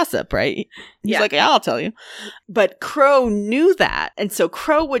like a gossip, right? He's like, yeah, I'll tell you. But Crow knew that. And so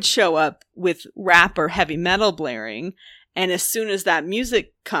Crow would show up with rap or heavy metal blaring. And as soon as that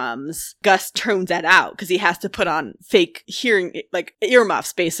music comes, Gus turns that out because he has to put on fake hearing, like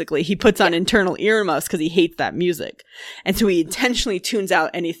earmuffs, basically. He puts on internal earmuffs because he hates that music. And so he intentionally tunes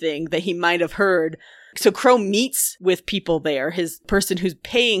out anything that he might have heard So Crow meets with people there, his person who's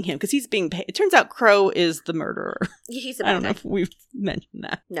paying him, because he's being paid. It turns out Crow is the murderer. He's a I don't bad know guy. if we've mentioned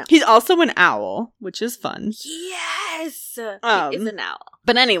that. No. He's also an owl, which is fun. Yes! He is an owl.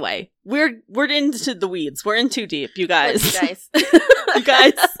 But anyway, we're into the weeds. We're in too deep, you guys. Look, you guys. You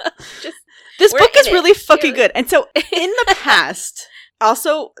guys. Just, This we're book is in really it. fucking Yeah. good. And so in the past,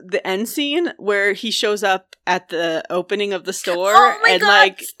 also the end scene where he shows up at the opening of the store Oh my and God,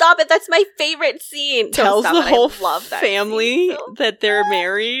 like stop it. That's my favorite scene. tells the whole love that family scene so that they're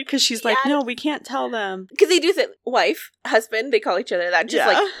married, because she's like, Yes. no, we can't tell them. Because they do say wife, husband, they call each other that, just Yeah.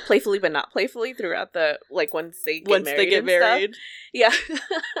 like playfully but not playfully throughout the, like, once they get married. married. Yeah.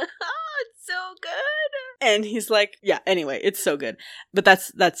 It's so good. And he's like, yeah, anyway, it's so good. But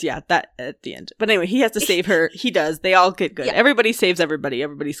that's that at the end. But anyway, he has to save her. He does. They all get good. Yeah. Everybody saves everybody.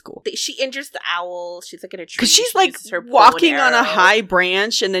 Everybody's cool. She injures the owl. She's like in a tree. Because she's She like uses her bow and walking on a arrow. high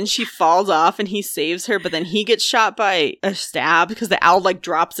branch, and then she falls off and he saves her, but then he gets shot by a stab because the owl like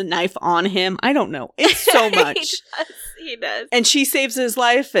drops a knife on him. I don't know. It's so much. He does. And she saves his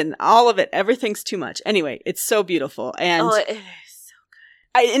life and all of it. Everything's too much. Anyway, it's so beautiful. And Oh, it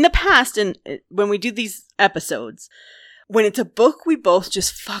is. in the past, and when we do these episodes, when it's a book we both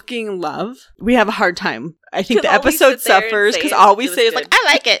just fucking love, we have a hard time. I think 'Cause the all we episode sit there and suffers say because is, all we "It was say is good." like, I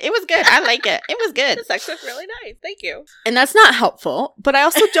like it. It was good. I like it. It was good. The sex was really nice. Thank you. And that's not helpful. But I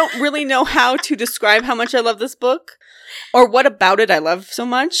also don't really know how to describe how much I love this book or what about it I love so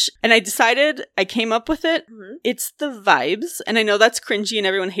much. And I came up with it. Mhm. It's the vibes. And I know that's cringy and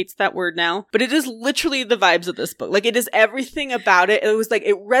everyone hates that word now, but it is literally the vibes of this book. Like, it is everything about it. It was like,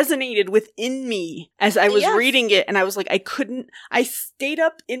 it resonated within me as I was Yes. reading it. And I was like, I stayed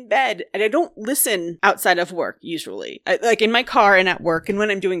up in bed, and I don't listen outside of work usually. Like in my car and at work and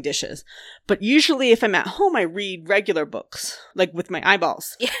when I'm doing dishes. But usually if I'm at home, I read regular books, like with my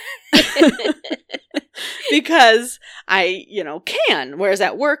eyeballs. Because I, can. Whereas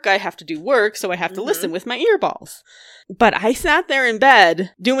at work, I have to do work, so I have to Mhm. listen with my earballs. But I sat there in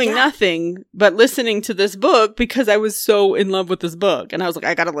bed doing Yeah. nothing but listening to this book because I was so in love with this book. And I was like,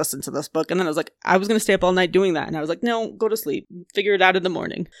 I gotta listen to this book. And then I was like, I was gonna stay up all night doing that. And I was like, no, go to sleep. Figure it out in the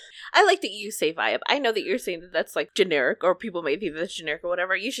morning. I like that you say vibe. I know that you're saying that that's like generic, or people may think that's generic or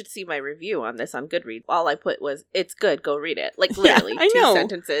whatever. You should see my review on this on Goodreads. All I put was, it's good, go read it. Like, literally, I know. 2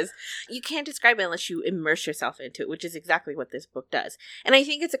 sentences. You can't describe it unless you immerse yourself into it, which is exactly what this book does. And I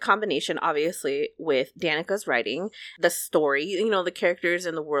think it's a combination, obviously, with Danica's writing, the story, the characters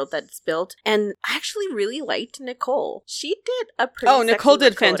and the world that's built. And I actually really liked Nicole. She did a pretty Oh, Nicole sexy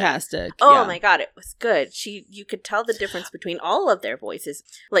did Lakota. fantastic. Oh Yeah. my God, it was good. You could tell the difference between all of their voices.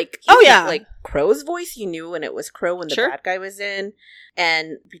 Like, Oh, even, yeah. like Crow's voice, you knew when it was Crow when the Sure. bad guy was in,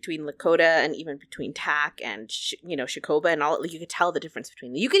 and between Lakota and even between Tak and Shakoba and all. Like, you could tell the difference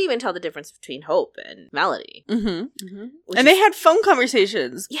between. You could even tell the difference between Hope and Melody. Mm-hmm. Mm-hmm. And they had phone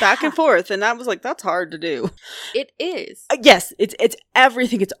conversations back Yeah. and forth, and that was like, that's hard to do. It is. Yes, it's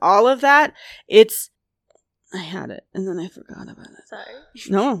everything. It's all of that. I had it, and then I forgot about it. Sorry.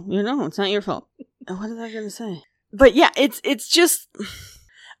 No, it's not your fault. What was I going to say? But yeah, it's just...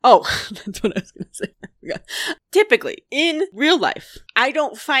 Oh, that's what I was going to say. I forgot. Typically, in real life, I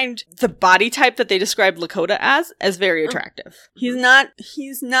don't find the body type that they describe Lakota as very attractive. He's not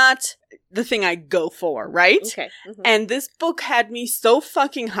the thing I go for, right? Okay. Mhm. And this book had me so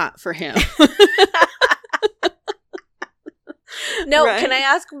fucking hot for him. No, Right. can I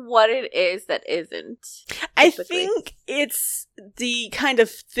ask what it is that isn't? I Typically. think it's the kind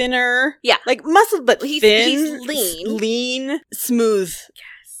of thinner, Yeah. like muscle, but He's thin, lean. smooth. Yes.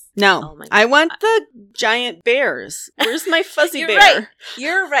 No, Oh my I God. want the giant bears. Where's my fuzzy You're bear? right.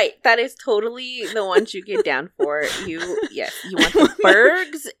 You're right. That is totally the ones you get down for. You want the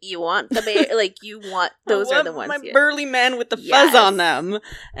Bergs. You want the bear. Like, you want, those I are the want ones. my burly men with the fuzz on them.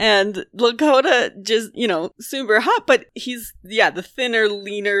 And Lakota just, super hot, but he's, the thinner,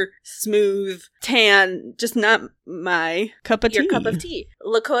 leaner, smooth, tan, just not my cup of tea. Your cup of tea.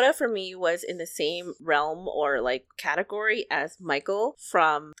 Lakota for me was in the same realm or like category as Michael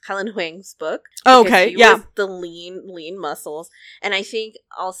from Helen Huang's book. Oh, Because okay, he yeah. was the lean muscles. And I think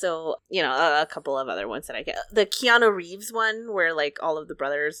also, a couple of other ones that I get. The Keanu Reeves one where like all of the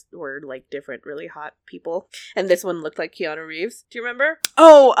brothers were like different, really hot people. And this one looked like Keanu Reeves. Do you remember?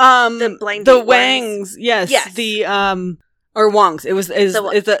 Oh, The blind the date ones. Wangs. Yes. Yes. The, Or Wong's. It was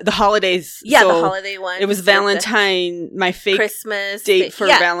the holidays. Yeah, so the holiday one. It was Valentine, my fake Christmas date for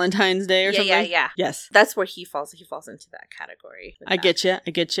Valentine's Day or something. Yeah. Yes. That's where he falls into that category. I get you.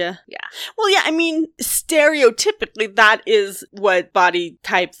 Yeah. Well, yeah, I mean, stereotypically, that is what body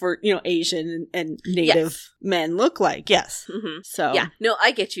type for, Asian and Native men look like. Yes. Mm-hmm. So. Yeah. No,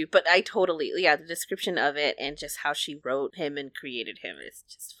 I get you. But I totally, the description of it and just how she wrote him and created him is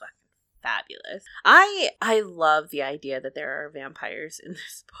just fucking fabulous. I love the idea that there are vampires in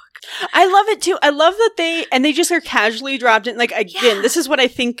this book. I love it too. I love that they just are casually dropped in. Like, again, this is what I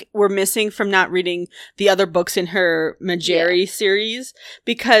think we're missing from not reading the other books in her Majeri series,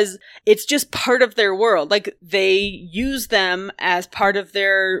 because it's just part of their world. Like, they use them as part of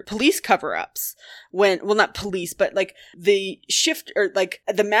their police cover-ups. Not police, but like the shift, or like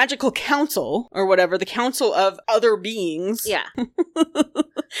the magical council or whatever, the council of other beings. Yeah.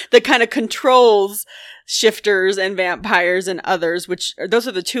 That kind of controls shifters and vampires and others, which those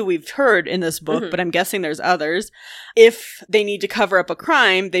are the two we've heard in this book, but I'm guessing there's others. If they need to cover up a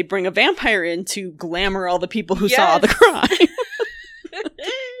crime, they bring a vampire in to glamour all the people who saw the crime.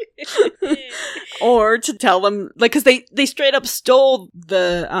 Or to tell them, like, because they straight up stole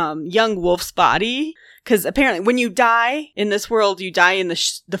the young wolf's body. Because apparently when you die in this world, you die in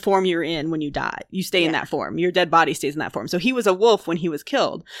the form you're in when you die. You stay in that form. Your dead body stays in that form. So he was a wolf when he was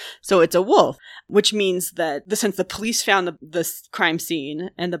killed. So it's a wolf, which means that since the police found the crime scene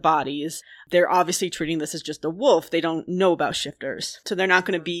and the bodies, they're obviously treating this as just a wolf. They don't know about shifters. So they're not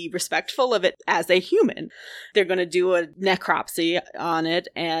going to be respectful of it as a human. They're going to do a necropsy on it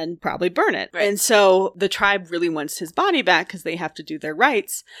and probably burn it. Right. And so the tribe really wants his body back because they have to do their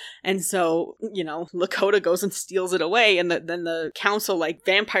rites. And so, Lakota goes and steals it away. And then the council, like,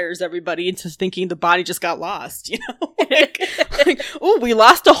 vampires everybody into thinking the body just got lost, like, oh, we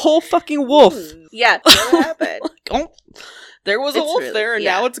lost a whole fucking wolf. Yeah, what happened? There was a wolf there, and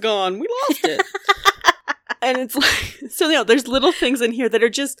now it's gone. We lost it. And it's like, so, there's little things in here that are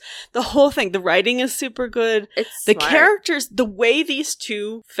just the whole thing. The writing is super good. It's the smart. Characters, the way these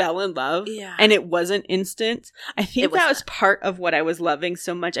two fell in love, and it wasn't instant. I think that was part of what I was loving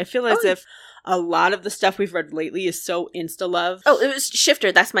so much. I feel as if a lot of the stuff we've read lately is so insta-love. Oh, it was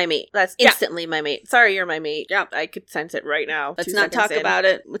Shifter. That's my mate. That's instantly my mate. Sorry, you're my mate. Yeah, I could sense it right now. Let's not talk about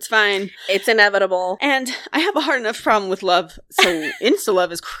it. It's fine. It's inevitable. And I have a hard enough problem with love, so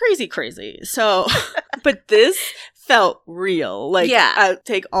insta-love is crazy. So, but this felt real. Like,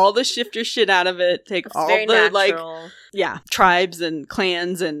 take all the shifter shit out of it. Take all the, natural. Tribes and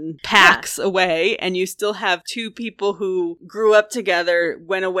clans and packs away. And you still have two people who grew up together,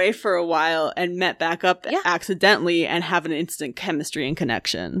 went away for a while, and met back up accidentally and have an instant chemistry and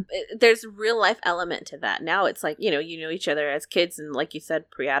connection. There's a real life element to that. Now it's like, you know each other as kids and, like you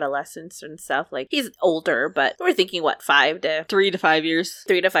said, pre-adolescence and stuff. Like, he's older, but we're thinking, 3 to 5 years?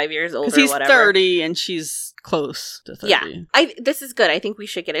 3 to 5 years older, because he's whatever. 30 and she's close to 30. Yeah. This is good. I think we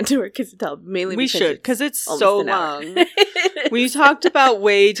should get into her kiss and tell. Mainly we should, because it's so long. We talked about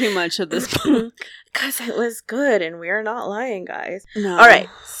way too much of this book. Because it was good, and we're not lying, guys. No. All right.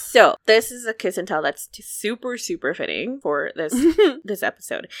 So, this is a kiss and tell that's super, super fitting for this this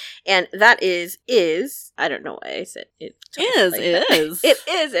episode. And that is, I don't know why I said it.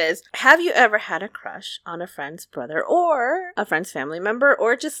 Is. Have you ever had a crush on a friend's brother or a friend's family member,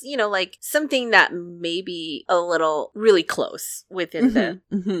 or just, like something that may be a little really close within the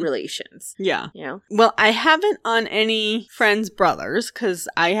relations? Yeah. Well, I haven't on any friends' brothers, because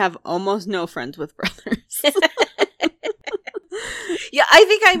I have almost no friends with brothers. Yeah, I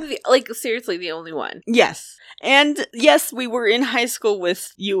think I'm seriously the only one. Yes. And yes, we were in high school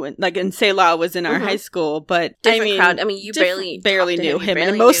with you, and and Selah was in our high school, but different crowd. I mean, you barely knew him.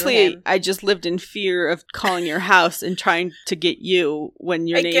 And mostly I just lived in fear of calling your house and trying to get you when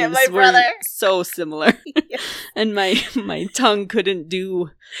your names were so similar. And my tongue couldn't do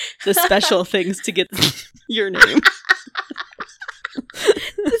the special things to get your name.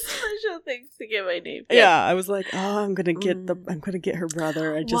 The special things to get my name. Yeah, I was like, oh, I'm gonna get her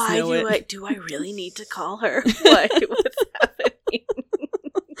brother. I just know it. Do I really need to call her? What's happening?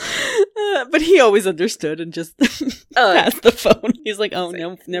 But he always understood and just passed the phone. He's like, oh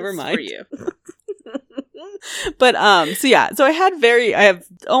no, never mind. For you. But so I have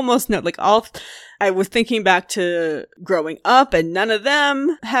almost no, I was thinking back to growing up, and none of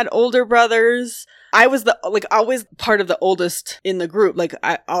them had older brothers. I was always part of the oldest in the group.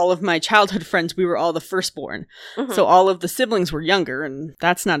 All of my childhood friends, we were all the firstborn. Mm-hmm. So all of the siblings were younger, and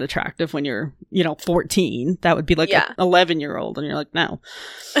that's not attractive when you're, 14. That would be like an 11-year-old, and you're like, no.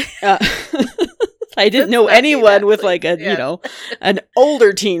 I didn't know anyone with like a, you know, an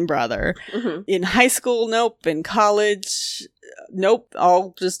older teen brother. Mm-hmm. In high school, nope. In college, nope.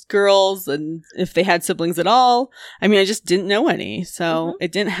 All just girls. And if they had siblings at all, I mean, I just didn't know any. So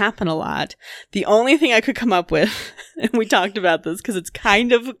it didn't happen a lot. The only thing I could come up with, and we talked about this because it's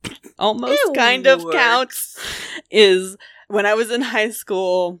kind of counts, is when I was in high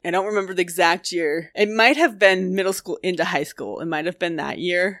school. I don't remember the exact year. It might have been middle school into high school. It might have been that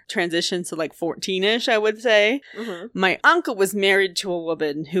year. Transition to like 14-ish, I would say. Mm-hmm. My uncle was married to a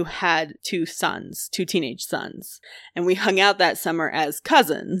woman who had 2 teenage sons. And we hung out that summer as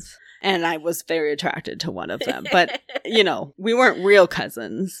cousins. And I was very attracted to one of them. But, you know, we weren't real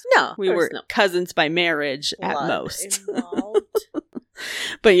cousins. No. We were cousins by marriage at most.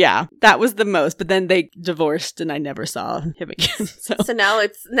 But yeah, that was the most. But then they divorced and I never saw him again. So now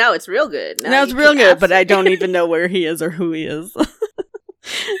it's real good. Now it's real good, but I don't even know where he is or who he is.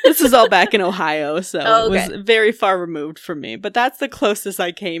 This is all back in Ohio, so it was very far removed from me. But that's the closest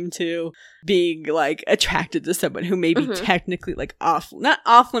I came to being like attracted to someone who may be technically like not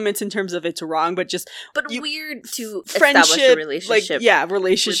off limits in terms of it's wrong, but just weird to establish a relationship. Like,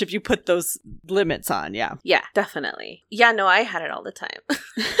 relationship. You put those limits on. Yeah, definitely. Yeah, no, I had it all the time.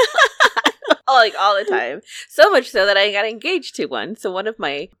 Like all the time. So much so that I got engaged to one. So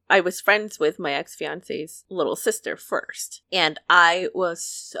I was friends with my ex-fiance's little sister first. And I was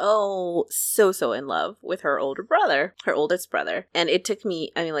so in love with her older brother, her oldest brother. And it took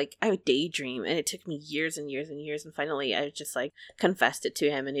me, I would daydream and it took me years and years and years. And finally I just like confessed it to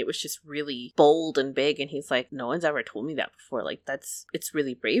him and it was just really bold and big. And he's like, no one's ever told me that before. Like it's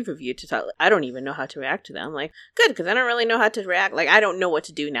really brave of you to talk. I don't even know how to react to that. I'm like, good, because I don't really know how to react. Like I don't know what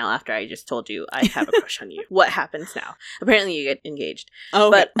to do now after I just told you I have a crush on you. What happens now? Apparently you get engaged. Oh,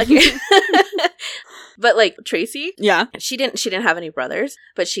 but but like Tracy, she didn't have any brothers,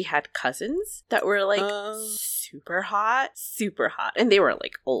 but she had cousins that were like super hot, and they were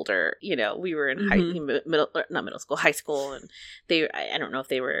like older. You know, we were in high school, and I don't know if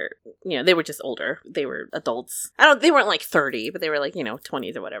they were, you know, they were just older. They were adults. They weren't like 30, but they were like, you know,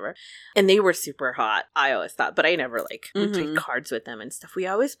 20s or whatever, and they were super hot. I always thought, but I never like we played cards with them and stuff. We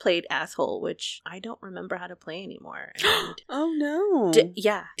always played Asshole, which I don't remember how to play anymore. And oh no!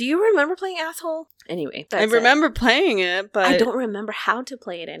 Do you remember playing Asshole? Anyway, I remember playing it, but I don't remember how to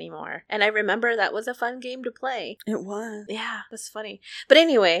play it anymore. And I remember that was a fun game to play. It was. Yeah, that's funny. But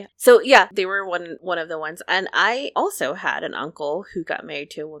anyway, so yeah, they were one of the ones. And I also had an uncle who got married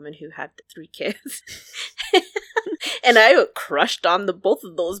to a woman who had 3 kids. And I crushed on both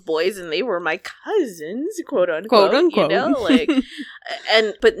of those boys, and they were my cousins, quote unquote. You know, like,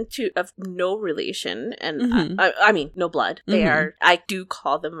 but of no relation, and I mean, no blood. They are. I do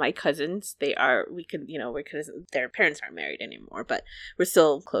call them my cousins. They are. We can, you know, because their parents aren't married anymore, but we're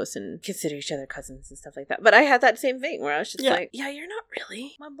still close and consider each other cousins and stuff like that. But I had that same thing where I was just like, yeah, you're not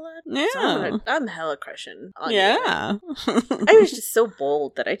really my blood. Yeah, so I'm hella crushing on you. I was just so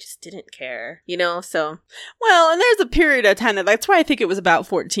bold that I just didn't care, you know. So well, and there's a period of time that's why I think it was about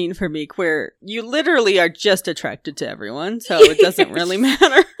 14 for me, where you literally are just attracted to everyone, so it doesn't really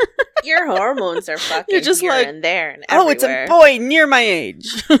matter. Your hormones are fucking you're just here like, and there and everywhere. It's a boy near my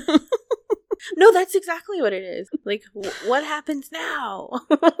age. No, that's exactly what it is. Like, what happens now?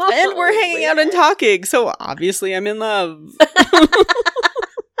 And we're hanging out and talking, so obviously I'm in love.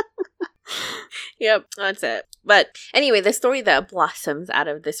 Yep, that's it. But anyway, the story that blossoms out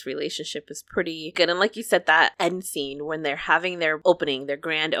of this relationship is pretty good. And like you said, that end scene when they're having their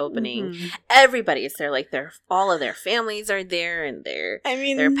grand opening, everybody's there. Like all of their families are there, and their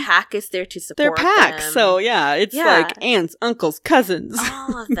pack is there to support their pack. them. So it's like aunts, uncles, cousins,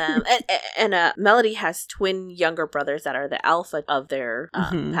 all of them. And Melody has twin younger brothers that are the alpha of their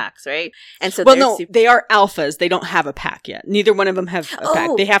packs, right? And so they are alphas. They don't have a pack yet. Neither one of them have a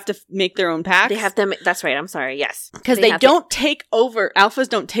pack. They have to make their own packs. They have them. That's right. I'm sorry. Yes, because they don't take over. Alphas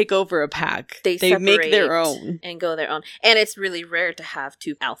don't take over a pack. They make their own and go their own. And it's really rare to have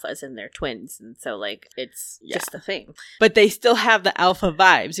 2 alphas and they're twins, and so like it's just a thing. But they still have the alpha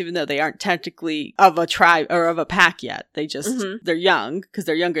vibes, even though they aren't technically of a tribe or of a pack yet. They just they're young because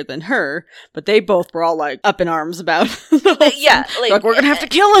they're younger than her. But they both were all like up in arms about. Like we're gonna have to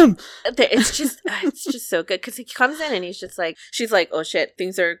kill him. It's just so good because he comes in and she's like, oh shit,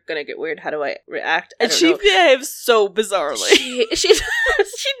 things are gonna get weird. How do I react? And she behaves so bizarrely. She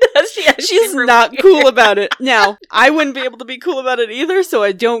does. She's not cool about it. Now, I wouldn't be able to be cool about it either, so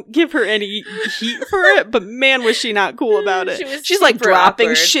I don't give her any heat for it, but man, was she not cool about it. She's like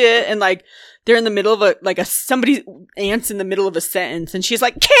dropping shit, and like they're in the middle of somebody's aunt's in the middle of a sentence, and she's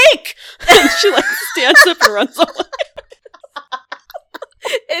like, cake! And she like stands up and runs away.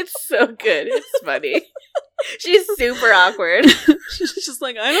 It's so good. It's funny. She's super awkward. She's just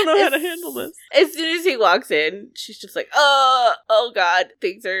like, I don't know how to handle this. As soon as he walks in, she's just like, oh God,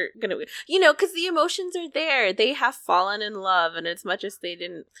 things are gonna be, because the emotions are there. They have fallen in love, and as much as they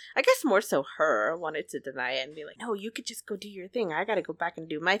didn't, I guess more so her, wanted to deny it and be like, no, you could just go do your thing. I gotta go back and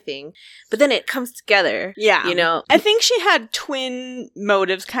do my thing. But then it comes together. Yeah. I think she had twin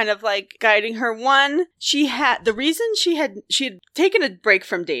motives kind of like guiding her. One, the reason she had taken a break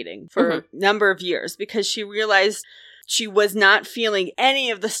from dating for a number of years because she realized she was not feeling any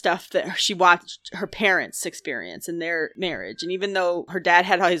of the stuff that she watched her parents experience in their marriage. And even though her dad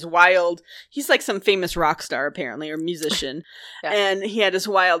had all his he's like some famous rock star apparently, or musician, and he had his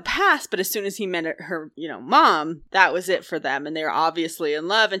wild past, but as soon as he met her, mom, that was it for them. And they're obviously in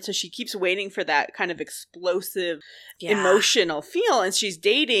love. And so she keeps waiting for that kind of explosive emotional feel, and she's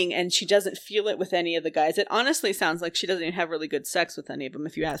dating and she doesn't feel it with any of the guys. It honestly sounds like she doesn't even have really good sex with any of them,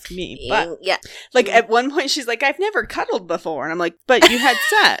 if you ask me. But at one point she's like, I've never cuddled before, and I'm like, but you had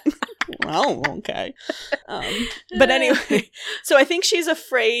sex. Well, okay. But anyway, so I think she's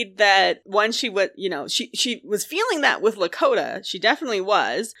afraid that she was feeling that with Lakota. She definitely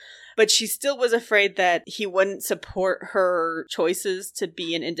was. But she still was afraid that he wouldn't support her choices to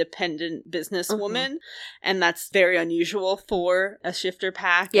be an independent businesswoman. And that's very unusual for a shifter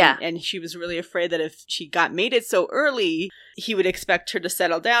pack. Yeah. And she was really afraid that if she got mated so early, he would expect her to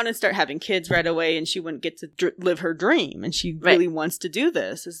settle down and start having kids right away, and she wouldn't get to live her dream. And she really wants to do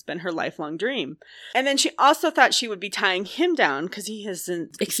this. It's been her lifelong dream. And then she also thought she would be tying him down because he's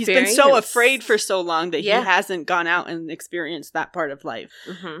been so afraid for so long that he hasn't gone out and experienced that part of life.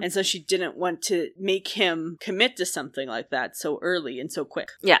 And so she didn't want to make him commit to something like that so early and so quick.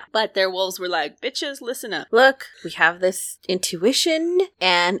 Yeah. But their wolves were like, bitches, listen up. Look, we have this intuition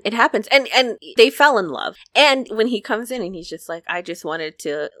and it happens. And they fell in love. And when he comes in and he's just like, I just wanted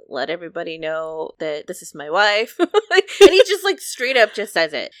to let everybody know that this is my wife. And he just like straight up just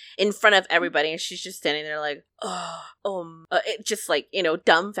says it in front of everybody. And she's just standing there like, it just like,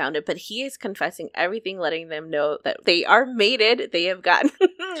 dumbfounded. But he is confessing everything, letting them know that they are mated. They have gotten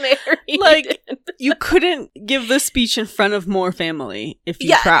married. Like, you couldn't give this speech in front of more family if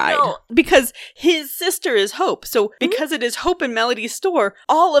you tried. No. Because his sister is Hope. So because it is Hope and Melody's store,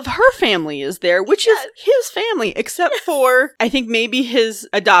 all of her family is there, which is his family, except for, I think, maybe his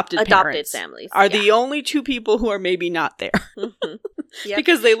adopted parents families are the only two people who are maybe not there.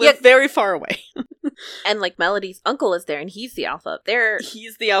 Because they live very far away. And like Melody's uncle is there, and he's the alpha.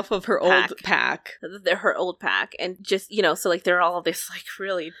 He's the alpha of her old pack. They're her old pack, and just so like they're all this like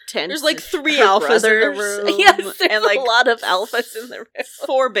really tense. There's like 3 alphas in the room. Yes, there's and like a lot of alphas in the room.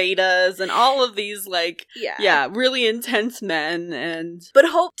 4 betas, and all of these like really intense men. But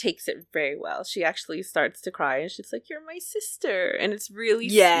Hope takes it very well. She actually starts to cry, and she's like, "You're my sister," and it's really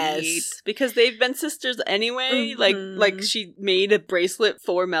sweet because they've been sisters anyway. Like she made a bracelet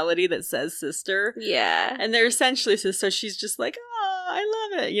for Melody that says sister. Yeah. And they're essentially sisters. So she's just like, oh,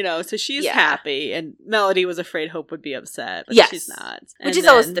 I love it. So she's happy. And Melody was afraid Hope would be upset. But she's not. Which is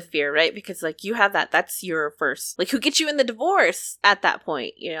always the fear, right? Because like you have that's your first, like who gets you in the divorce at that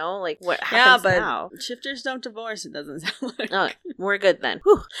point, like what happens now? Shifters don't divorce, it doesn't sound like. Oh, we're good then.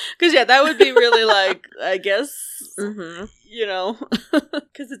 Because that would be really like, I guess,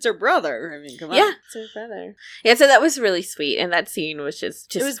 because it's her brother. I mean, come on. Yeah, it's her brother. Yeah, so that was really sweet. And that scene was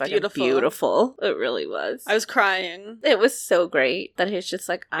just it was beautiful. It really was. I was crying. It was so great that he's just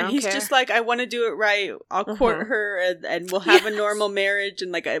like, I don't care. He's just like, I want to do it right. I'll court her and we'll have a normal marriage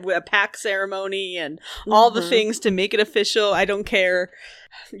and like a pact ceremony and all the things to make it official. I don't care.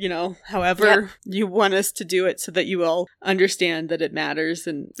 However you want us to do it so that you all understand that it matters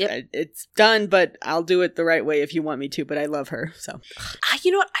and it's done, but I'll do it the right way if you want me to, but I love her. So,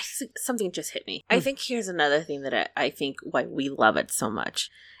 you know what? Something just hit me. I think here's another thing that I think why we love it so much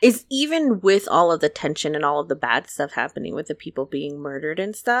is even with all of the tension and all of the bad stuff happening with the people being murdered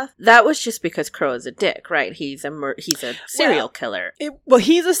and stuff, that was just because Crow is a dick, right? He's a serial killer.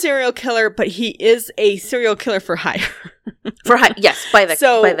 He's a serial killer, but he is a serial killer for hire. Yes, by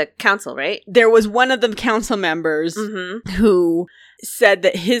the council, right? There was one of the council members who said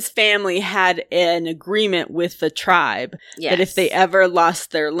that his family had an agreement with the tribe that if they ever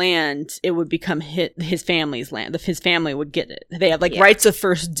lost their land, it would become his family's land. If his family would get it, they have like rights of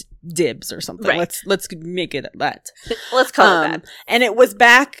first dibs or something. Right. Let's make it that. Let's call it that. And it was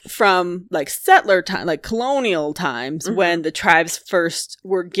back from like settler time, like colonial times, when the tribes first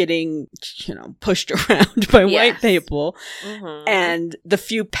were getting pushed around by white people, and the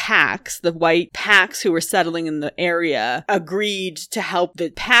few packs, the white packs who were settling in the area, agreed to help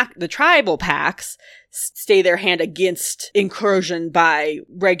the tribal packs stay their hand against incursion by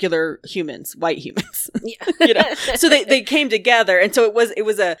regular humans, white humans. Yeah. So they came together, and so it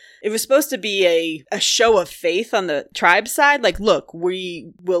was supposed to be a show of faith on the tribe side. Like, look,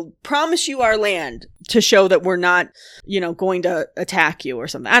 we will promise you our land to show that we're not, going to attack you or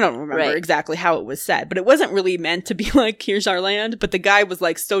something. I don't remember exactly how it was said, but it wasn't really meant to be like, here's our land. But the guy was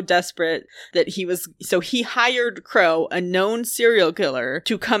like so desperate that he hired Crow, a known serial killer,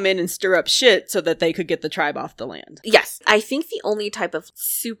 to come in and stir up shit so that they could get the tribe off the land. Yes. I think the only type of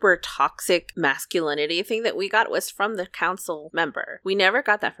super toxic masculinity thing that we got was from the council member. We never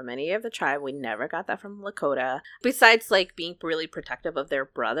got that from any of the tribe. We never got that from Lakota. Besides, like, being really protective of their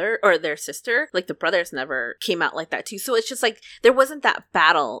brother or their sister, like, the brothers never came out like that too. So it's just like, there wasn't that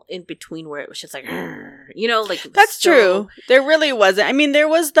battle in between where it was just like, like. That's true. There really wasn't. I mean, there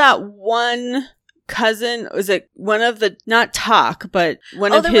was that one cousin, was it one of the, not Talk, but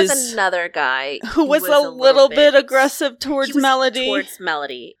one of his, there was another guy who was a little bit aggressive towards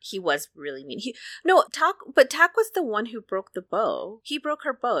Melody. He was really mean. Talk was the one who broke the bow. He broke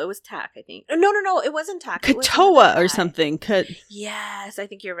her bow. It was Tack, I think. No, it wasn't Tack. Katoa or something. Yes, I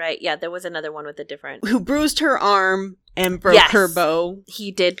think you're right. Yeah, there was another one with a different, who bruised her arm and broke her bow.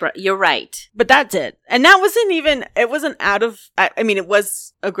 He did. You're right. But that's it. And that it wasn't out of, I mean, it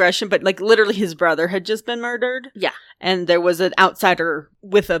was aggression, but like literally his brother had just been murdered. Yeah. And there was an outsider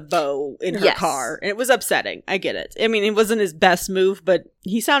with a bow in her car. And it was upsetting. I get it. I mean, it wasn't his best move, but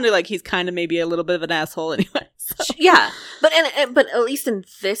he sounded like he's kind of maybe a little bit of an asshole anyway. So. Yeah. But at least in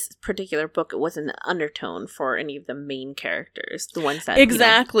this particular book, it wasn't an undertone for any of the main characters. The ones that...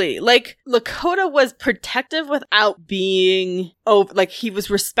 Exactly. Like, Lakota was protective without being... like, he was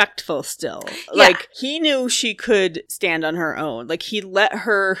respectful still. Yeah. Like, he knew she could stand on her own. Like, he let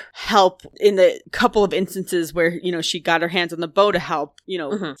her help in the couple of instances where, she got her hands on the bow to help,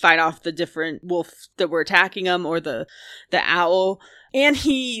 fight off the different wolves that were attacking him, or the owl. And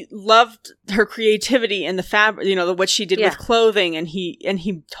he loved her creativity and the fabric, what she did with clothing. And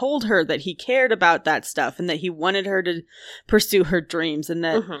he told her that he cared about that stuff and that he wanted her to pursue her dreams, and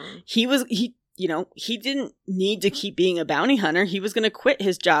that he didn't need to keep being a bounty hunter. He was going to quit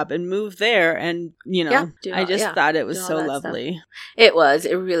his job and move there. And, I just thought it was so lovely. Stuff. It was.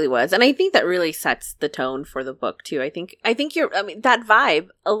 It really was. And I think that really sets the tone for the book, too. I think that vibe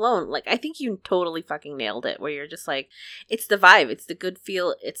alone, like, I think you totally fucking nailed it, where you're just like, it's the vibe, it's the good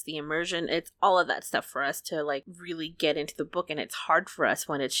feel, it's the immersion, it's all of that stuff for us to, like, really get into the book. And it's hard for us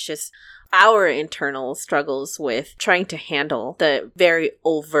when it's just our internal struggles with trying to handle the very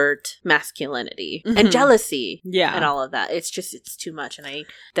overt masculinity and jealousy and all of that. It's too much. And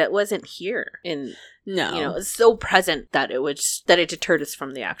that wasn't here in... No. It's so present that it deterred us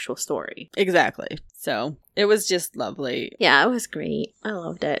from the actual story. Exactly. So it was just lovely. Yeah, it was great. I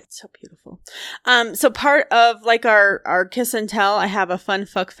loved it. So beautiful. So part of like our kiss and tell, I have a fun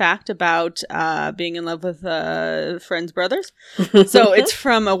fuck fact about being in love with friends' brothers. So it's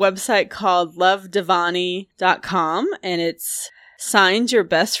from a website called lovedivani.com, and it's signs your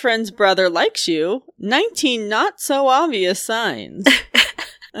best friend's brother likes you, 19 not so obvious signs.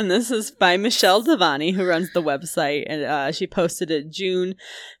 And this is by Michelle Devani, who runs the website. And she posted it June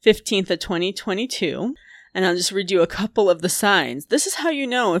 15th of 2022. And I'll just read you a couple of the signs. This is how you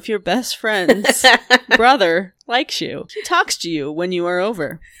know if your best friend's brother likes you. He talks to you when you are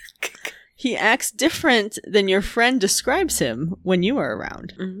over. He acts different than your friend describes him when you are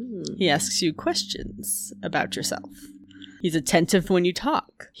around. He asks you questions about yourself. He's attentive when you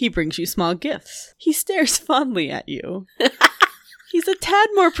talk. He brings you small gifts. He stares fondly at you. He's a tad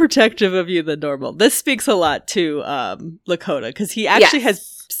more protective of you than normal. This speaks a lot to Lakota, because he actually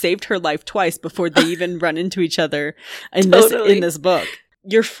has saved her life twice before they even run into each other in this book.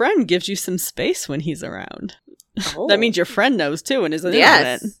 Your friend gives you some space when he's around. Oh. That means your friend knows too and isn't in on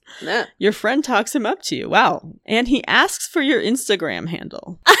it. Yeah. Your friend talks him up to you. Wow. And he asks for your Instagram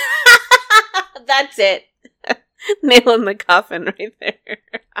handle. That's it. Nail in the coffin right there.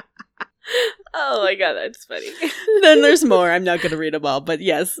 Oh my god, that's funny. Then there's more. I'm not going to read them all, but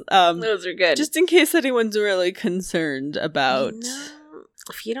yes. Those are good. Just in case anyone's really concerned about...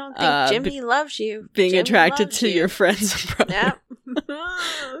 if you don't think Jimmy loves you... Being Jimmy attracted to your friend's brother. Yeah.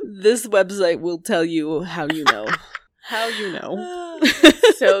 This website will tell you how you know. How you know.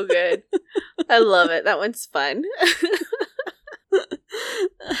 So good. I love it. That one's fun.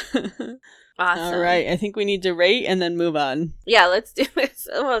 Awesome. All right. I think we need to rate and then move on. Yeah, let's do this.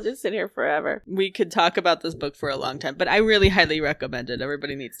 We'll just sit here forever. We could talk about this book for a long time, but I really highly recommend it.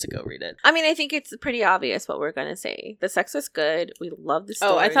 Everybody needs to go read it. I mean, I think it's pretty obvious what we're going to say. The sex was good. We love the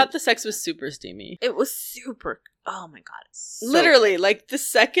story. Oh, I thought the sex was super steamy. It was super. Oh my God. So Literally, like the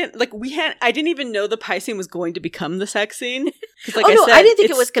second, like I didn't even know the pie scene was going to become the sex scene. Like I didn't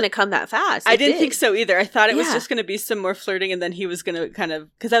think it was going to come that fast. I didn't think so either. I thought it was just going to be some more flirting, and then he was going to kind of,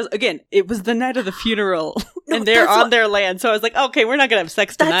 because it was the night of the funeral, and they're on their land. So I was like, okay, we're not going to have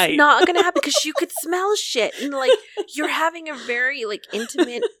sex tonight. That's not going to happen because you could smell shit, and like you're having a very like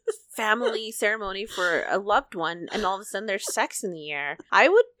intimate family ceremony for a loved one, and all of a sudden there's sex in the air. I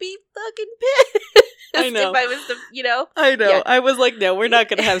would be fucking pissed. I know. If I was I know. Yeah. I was like, no, we're not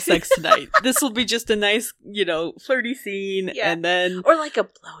going to have sex tonight. This will be just a nice, flirty scene. Yeah. And then. Or like a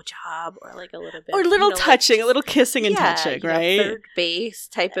blowjob or like a little bit. Or a little touching, a little kissing and touching, right? Third base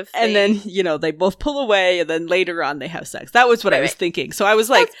type of thing. And then, they both pull away and then later on they have sex. That was what I was thinking. So I was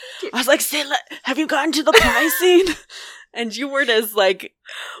like, Stella, have you gotten to the pie scene? And you weren't as like,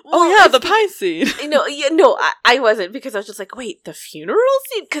 the pie scene. I wasn't, because I was just like, wait, the funeral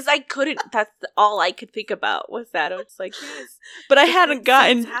scene? Because I couldn't, that's all I could think about was that. I was like, yes. But I hadn't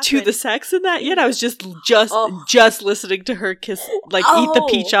gotten to the sex in that yet. I was just listening to her kiss, eat the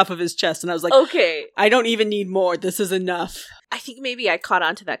peach off of his chest. And I was like, okay, I don't even need more. This is enough. I think maybe I caught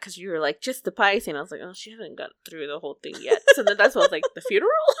on to that because you were like, just the pie scene. I was like, oh, she hasn't got through the whole thing yet. So then that's what I was like, the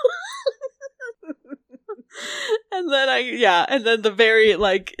funeral? And then the very,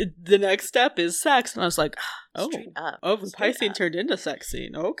 the next step is sex. And I was like, the pie scene turned into sex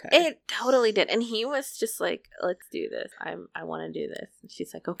scene. Okay. It totally did. And he was just like, let's do this. I want to do this. And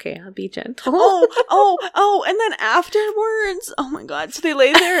she's like, okay, I'll be gentle. And then afterwards, oh my God. So they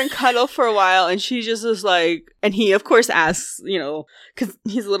lay there and cuddle for a while, and she just is like, and he of course asks, because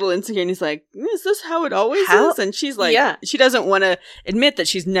he's a little insecure, and he's like, is this how it always is? And she's like, she doesn't want to admit that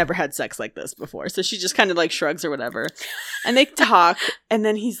she's never had sex like this before. So she just kind of shrugs or whatever. And they talk, and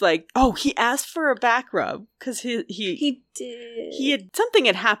then he's like, he asked for a back rub. Because he did. Something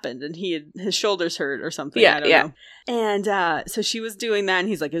had happened, and his shoulders hurt or something. I don't know. And so she was doing that, and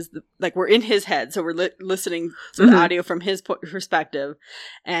he's like, we're in his head, so we're listening to the audio from his perspective,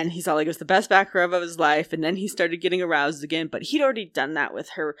 and he's all like, it was the best back rub of his life. And then he started getting aroused again, but he'd already done that with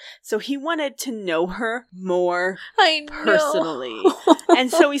her, so he wanted to know her more personally. And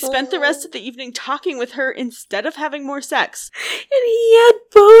so he spent the rest of the evening talking with her instead of having more sex. And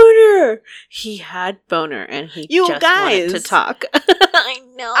he had boner, and he wanted to talk. I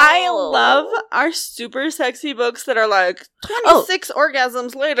know. I love our super sexy books that are like 26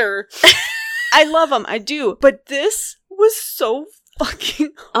 orgasms later. I love them. I do. But this was so fucking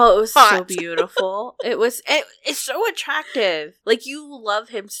it was hot. So beautiful. It's so attractive. Like, you love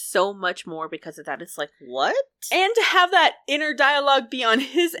him so much more because of that. It's like, what? And to have that inner dialogue be on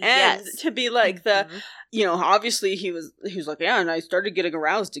his end, to be like obviously he was like, yeah, and I started getting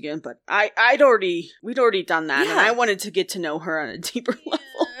aroused again, but we'd already done that, and I wanted to get to know her on a deeper level.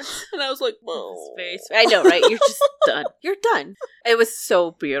 And I was like, whoa. I know, right? You're just done. You're done. It was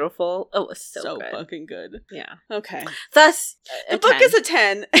so beautiful. It was so good. Fucking good. Yeah. Okay. Thus, the book is a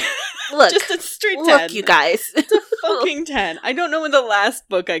 10. Look. Just a straight 10. Look, you guys. It's a fucking 10. I don't know when the last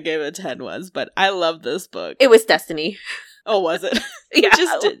book I gave a 10 was, but I love this book. It was Destiny. Oh, was it? Yeah.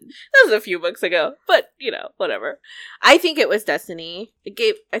 Just did. That was a few books ago, but, whatever. I think it was Destiny.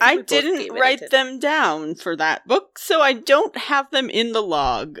 I didn't write them down for that book, so I don't have them in the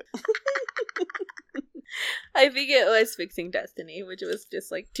log. I think it was Fixing Destiny, which was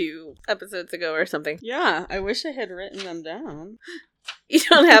just 2 episodes ago or something. Yeah, I wish I had written them down. You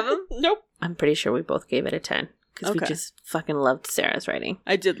don't have them? Nope. I'm pretty sure we both gave it a 10. Because we just fucking loved Sarah's writing.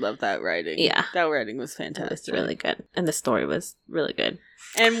 I did love that writing. Yeah. That writing was fantastic. It was really good. And the story was really good.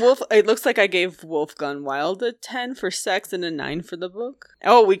 And it looks like I gave Wolf Gone Wild a 10 for sex and a 9 for the book.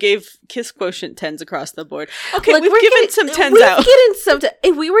 Oh, we gave Kiss Quotient 10s across the board. Okay, we've given some 10s out.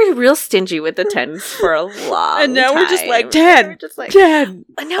 We were real stingy with the 10s for a long time. And now we're just like, 10. We're just like, 10.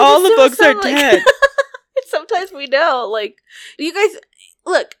 All the books are 10. Sometimes we know, you guys...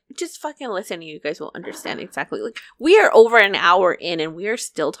 Look, just fucking listen, you guys will understand exactly. We are over an hour in, and we are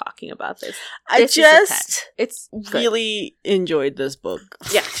still talking about this. It's really enjoyed this book.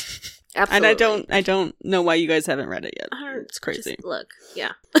 Yeah, absolutely. And I don't know why you guys haven't read it yet. It's crazy.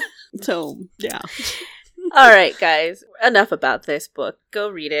 Yeah. So, yeah. All right, guys. Enough about this book. Go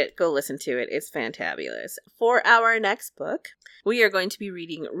read it. Go listen to it. It's fantabulous. For our next book, we are going to be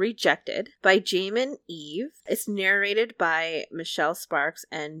reading Rejected by Jamin Eve. It's narrated by Michelle Sparks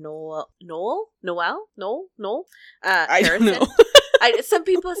and Noel? I Harrison. don't know. Some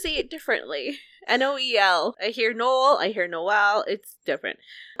people say it differently. Noel. I hear Noel. I hear Noel. It's different.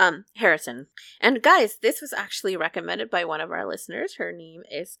 Harrison. And guys, this was actually recommended by one of our listeners. Her name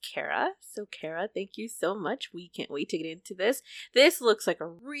is Kara. So Kara, thank you so much. We can't wait to get into this. This looks like a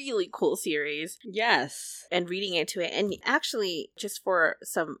really cool series. Yes. And reading into it. And actually, just for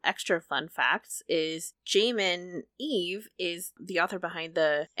some extra fun facts, is Jamin Eve is the author behind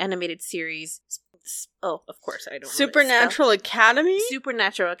the animated series. Oh, of course, I don't know. Supernatural Academy?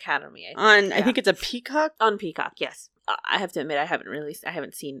 Supernatural Academy. I think it's a Peacock? On Peacock, yes. I have to admit, I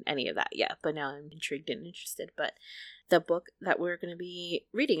haven't seen any of that yet, but now I'm intrigued and interested. But the book that we're going to be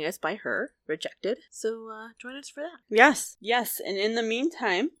reading is by her, Rejected. So join us for that. Yes. And in the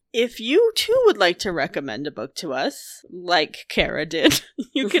meantime, if you too would like to recommend a book to us, like Kara did,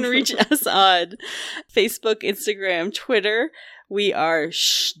 you can reach us on Facebook, Instagram, Twitter. We are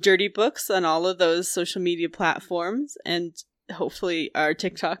Dirty Books on all of those social media platforms, and hopefully our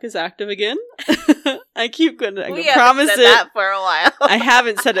TikTok is active again. I keep going to promise said that for a while. I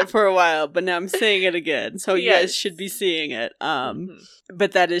haven't said it for a while, but now I'm saying it again. So you guys should be seeing it.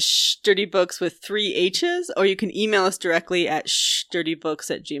 But that is Dirty Books with 3 H's, or you can email us directly at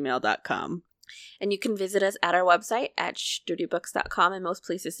dirtybooks@gmail.com. And you can visit us at our website at dirtybooks.com and most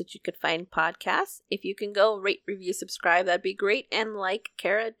places that you could find podcasts. If you can go rate, review, subscribe, that'd be great. And like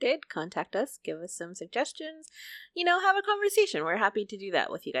Kara did, contact us, give us some suggestions, have a conversation. We're happy to do that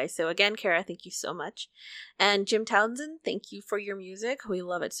with you guys. So again, Kara, thank you so much. And Jim Townsend, thank you for your music. We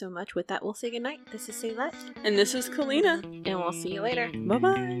love it so much. With that, we'll say goodnight. This is Saylet. And this is Kalina. And we'll see you later.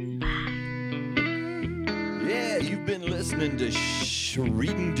 Bye-bye. Yeah, you've been listening to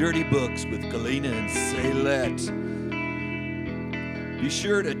Reading Dirty Books with Kalina and Saylet. Be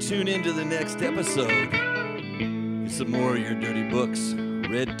sure to tune into the next episode. Get some more of your dirty books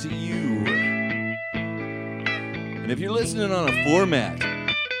read to you. And if you're listening on a format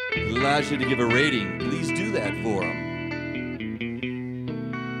that allows you to give a rating, please do that for them.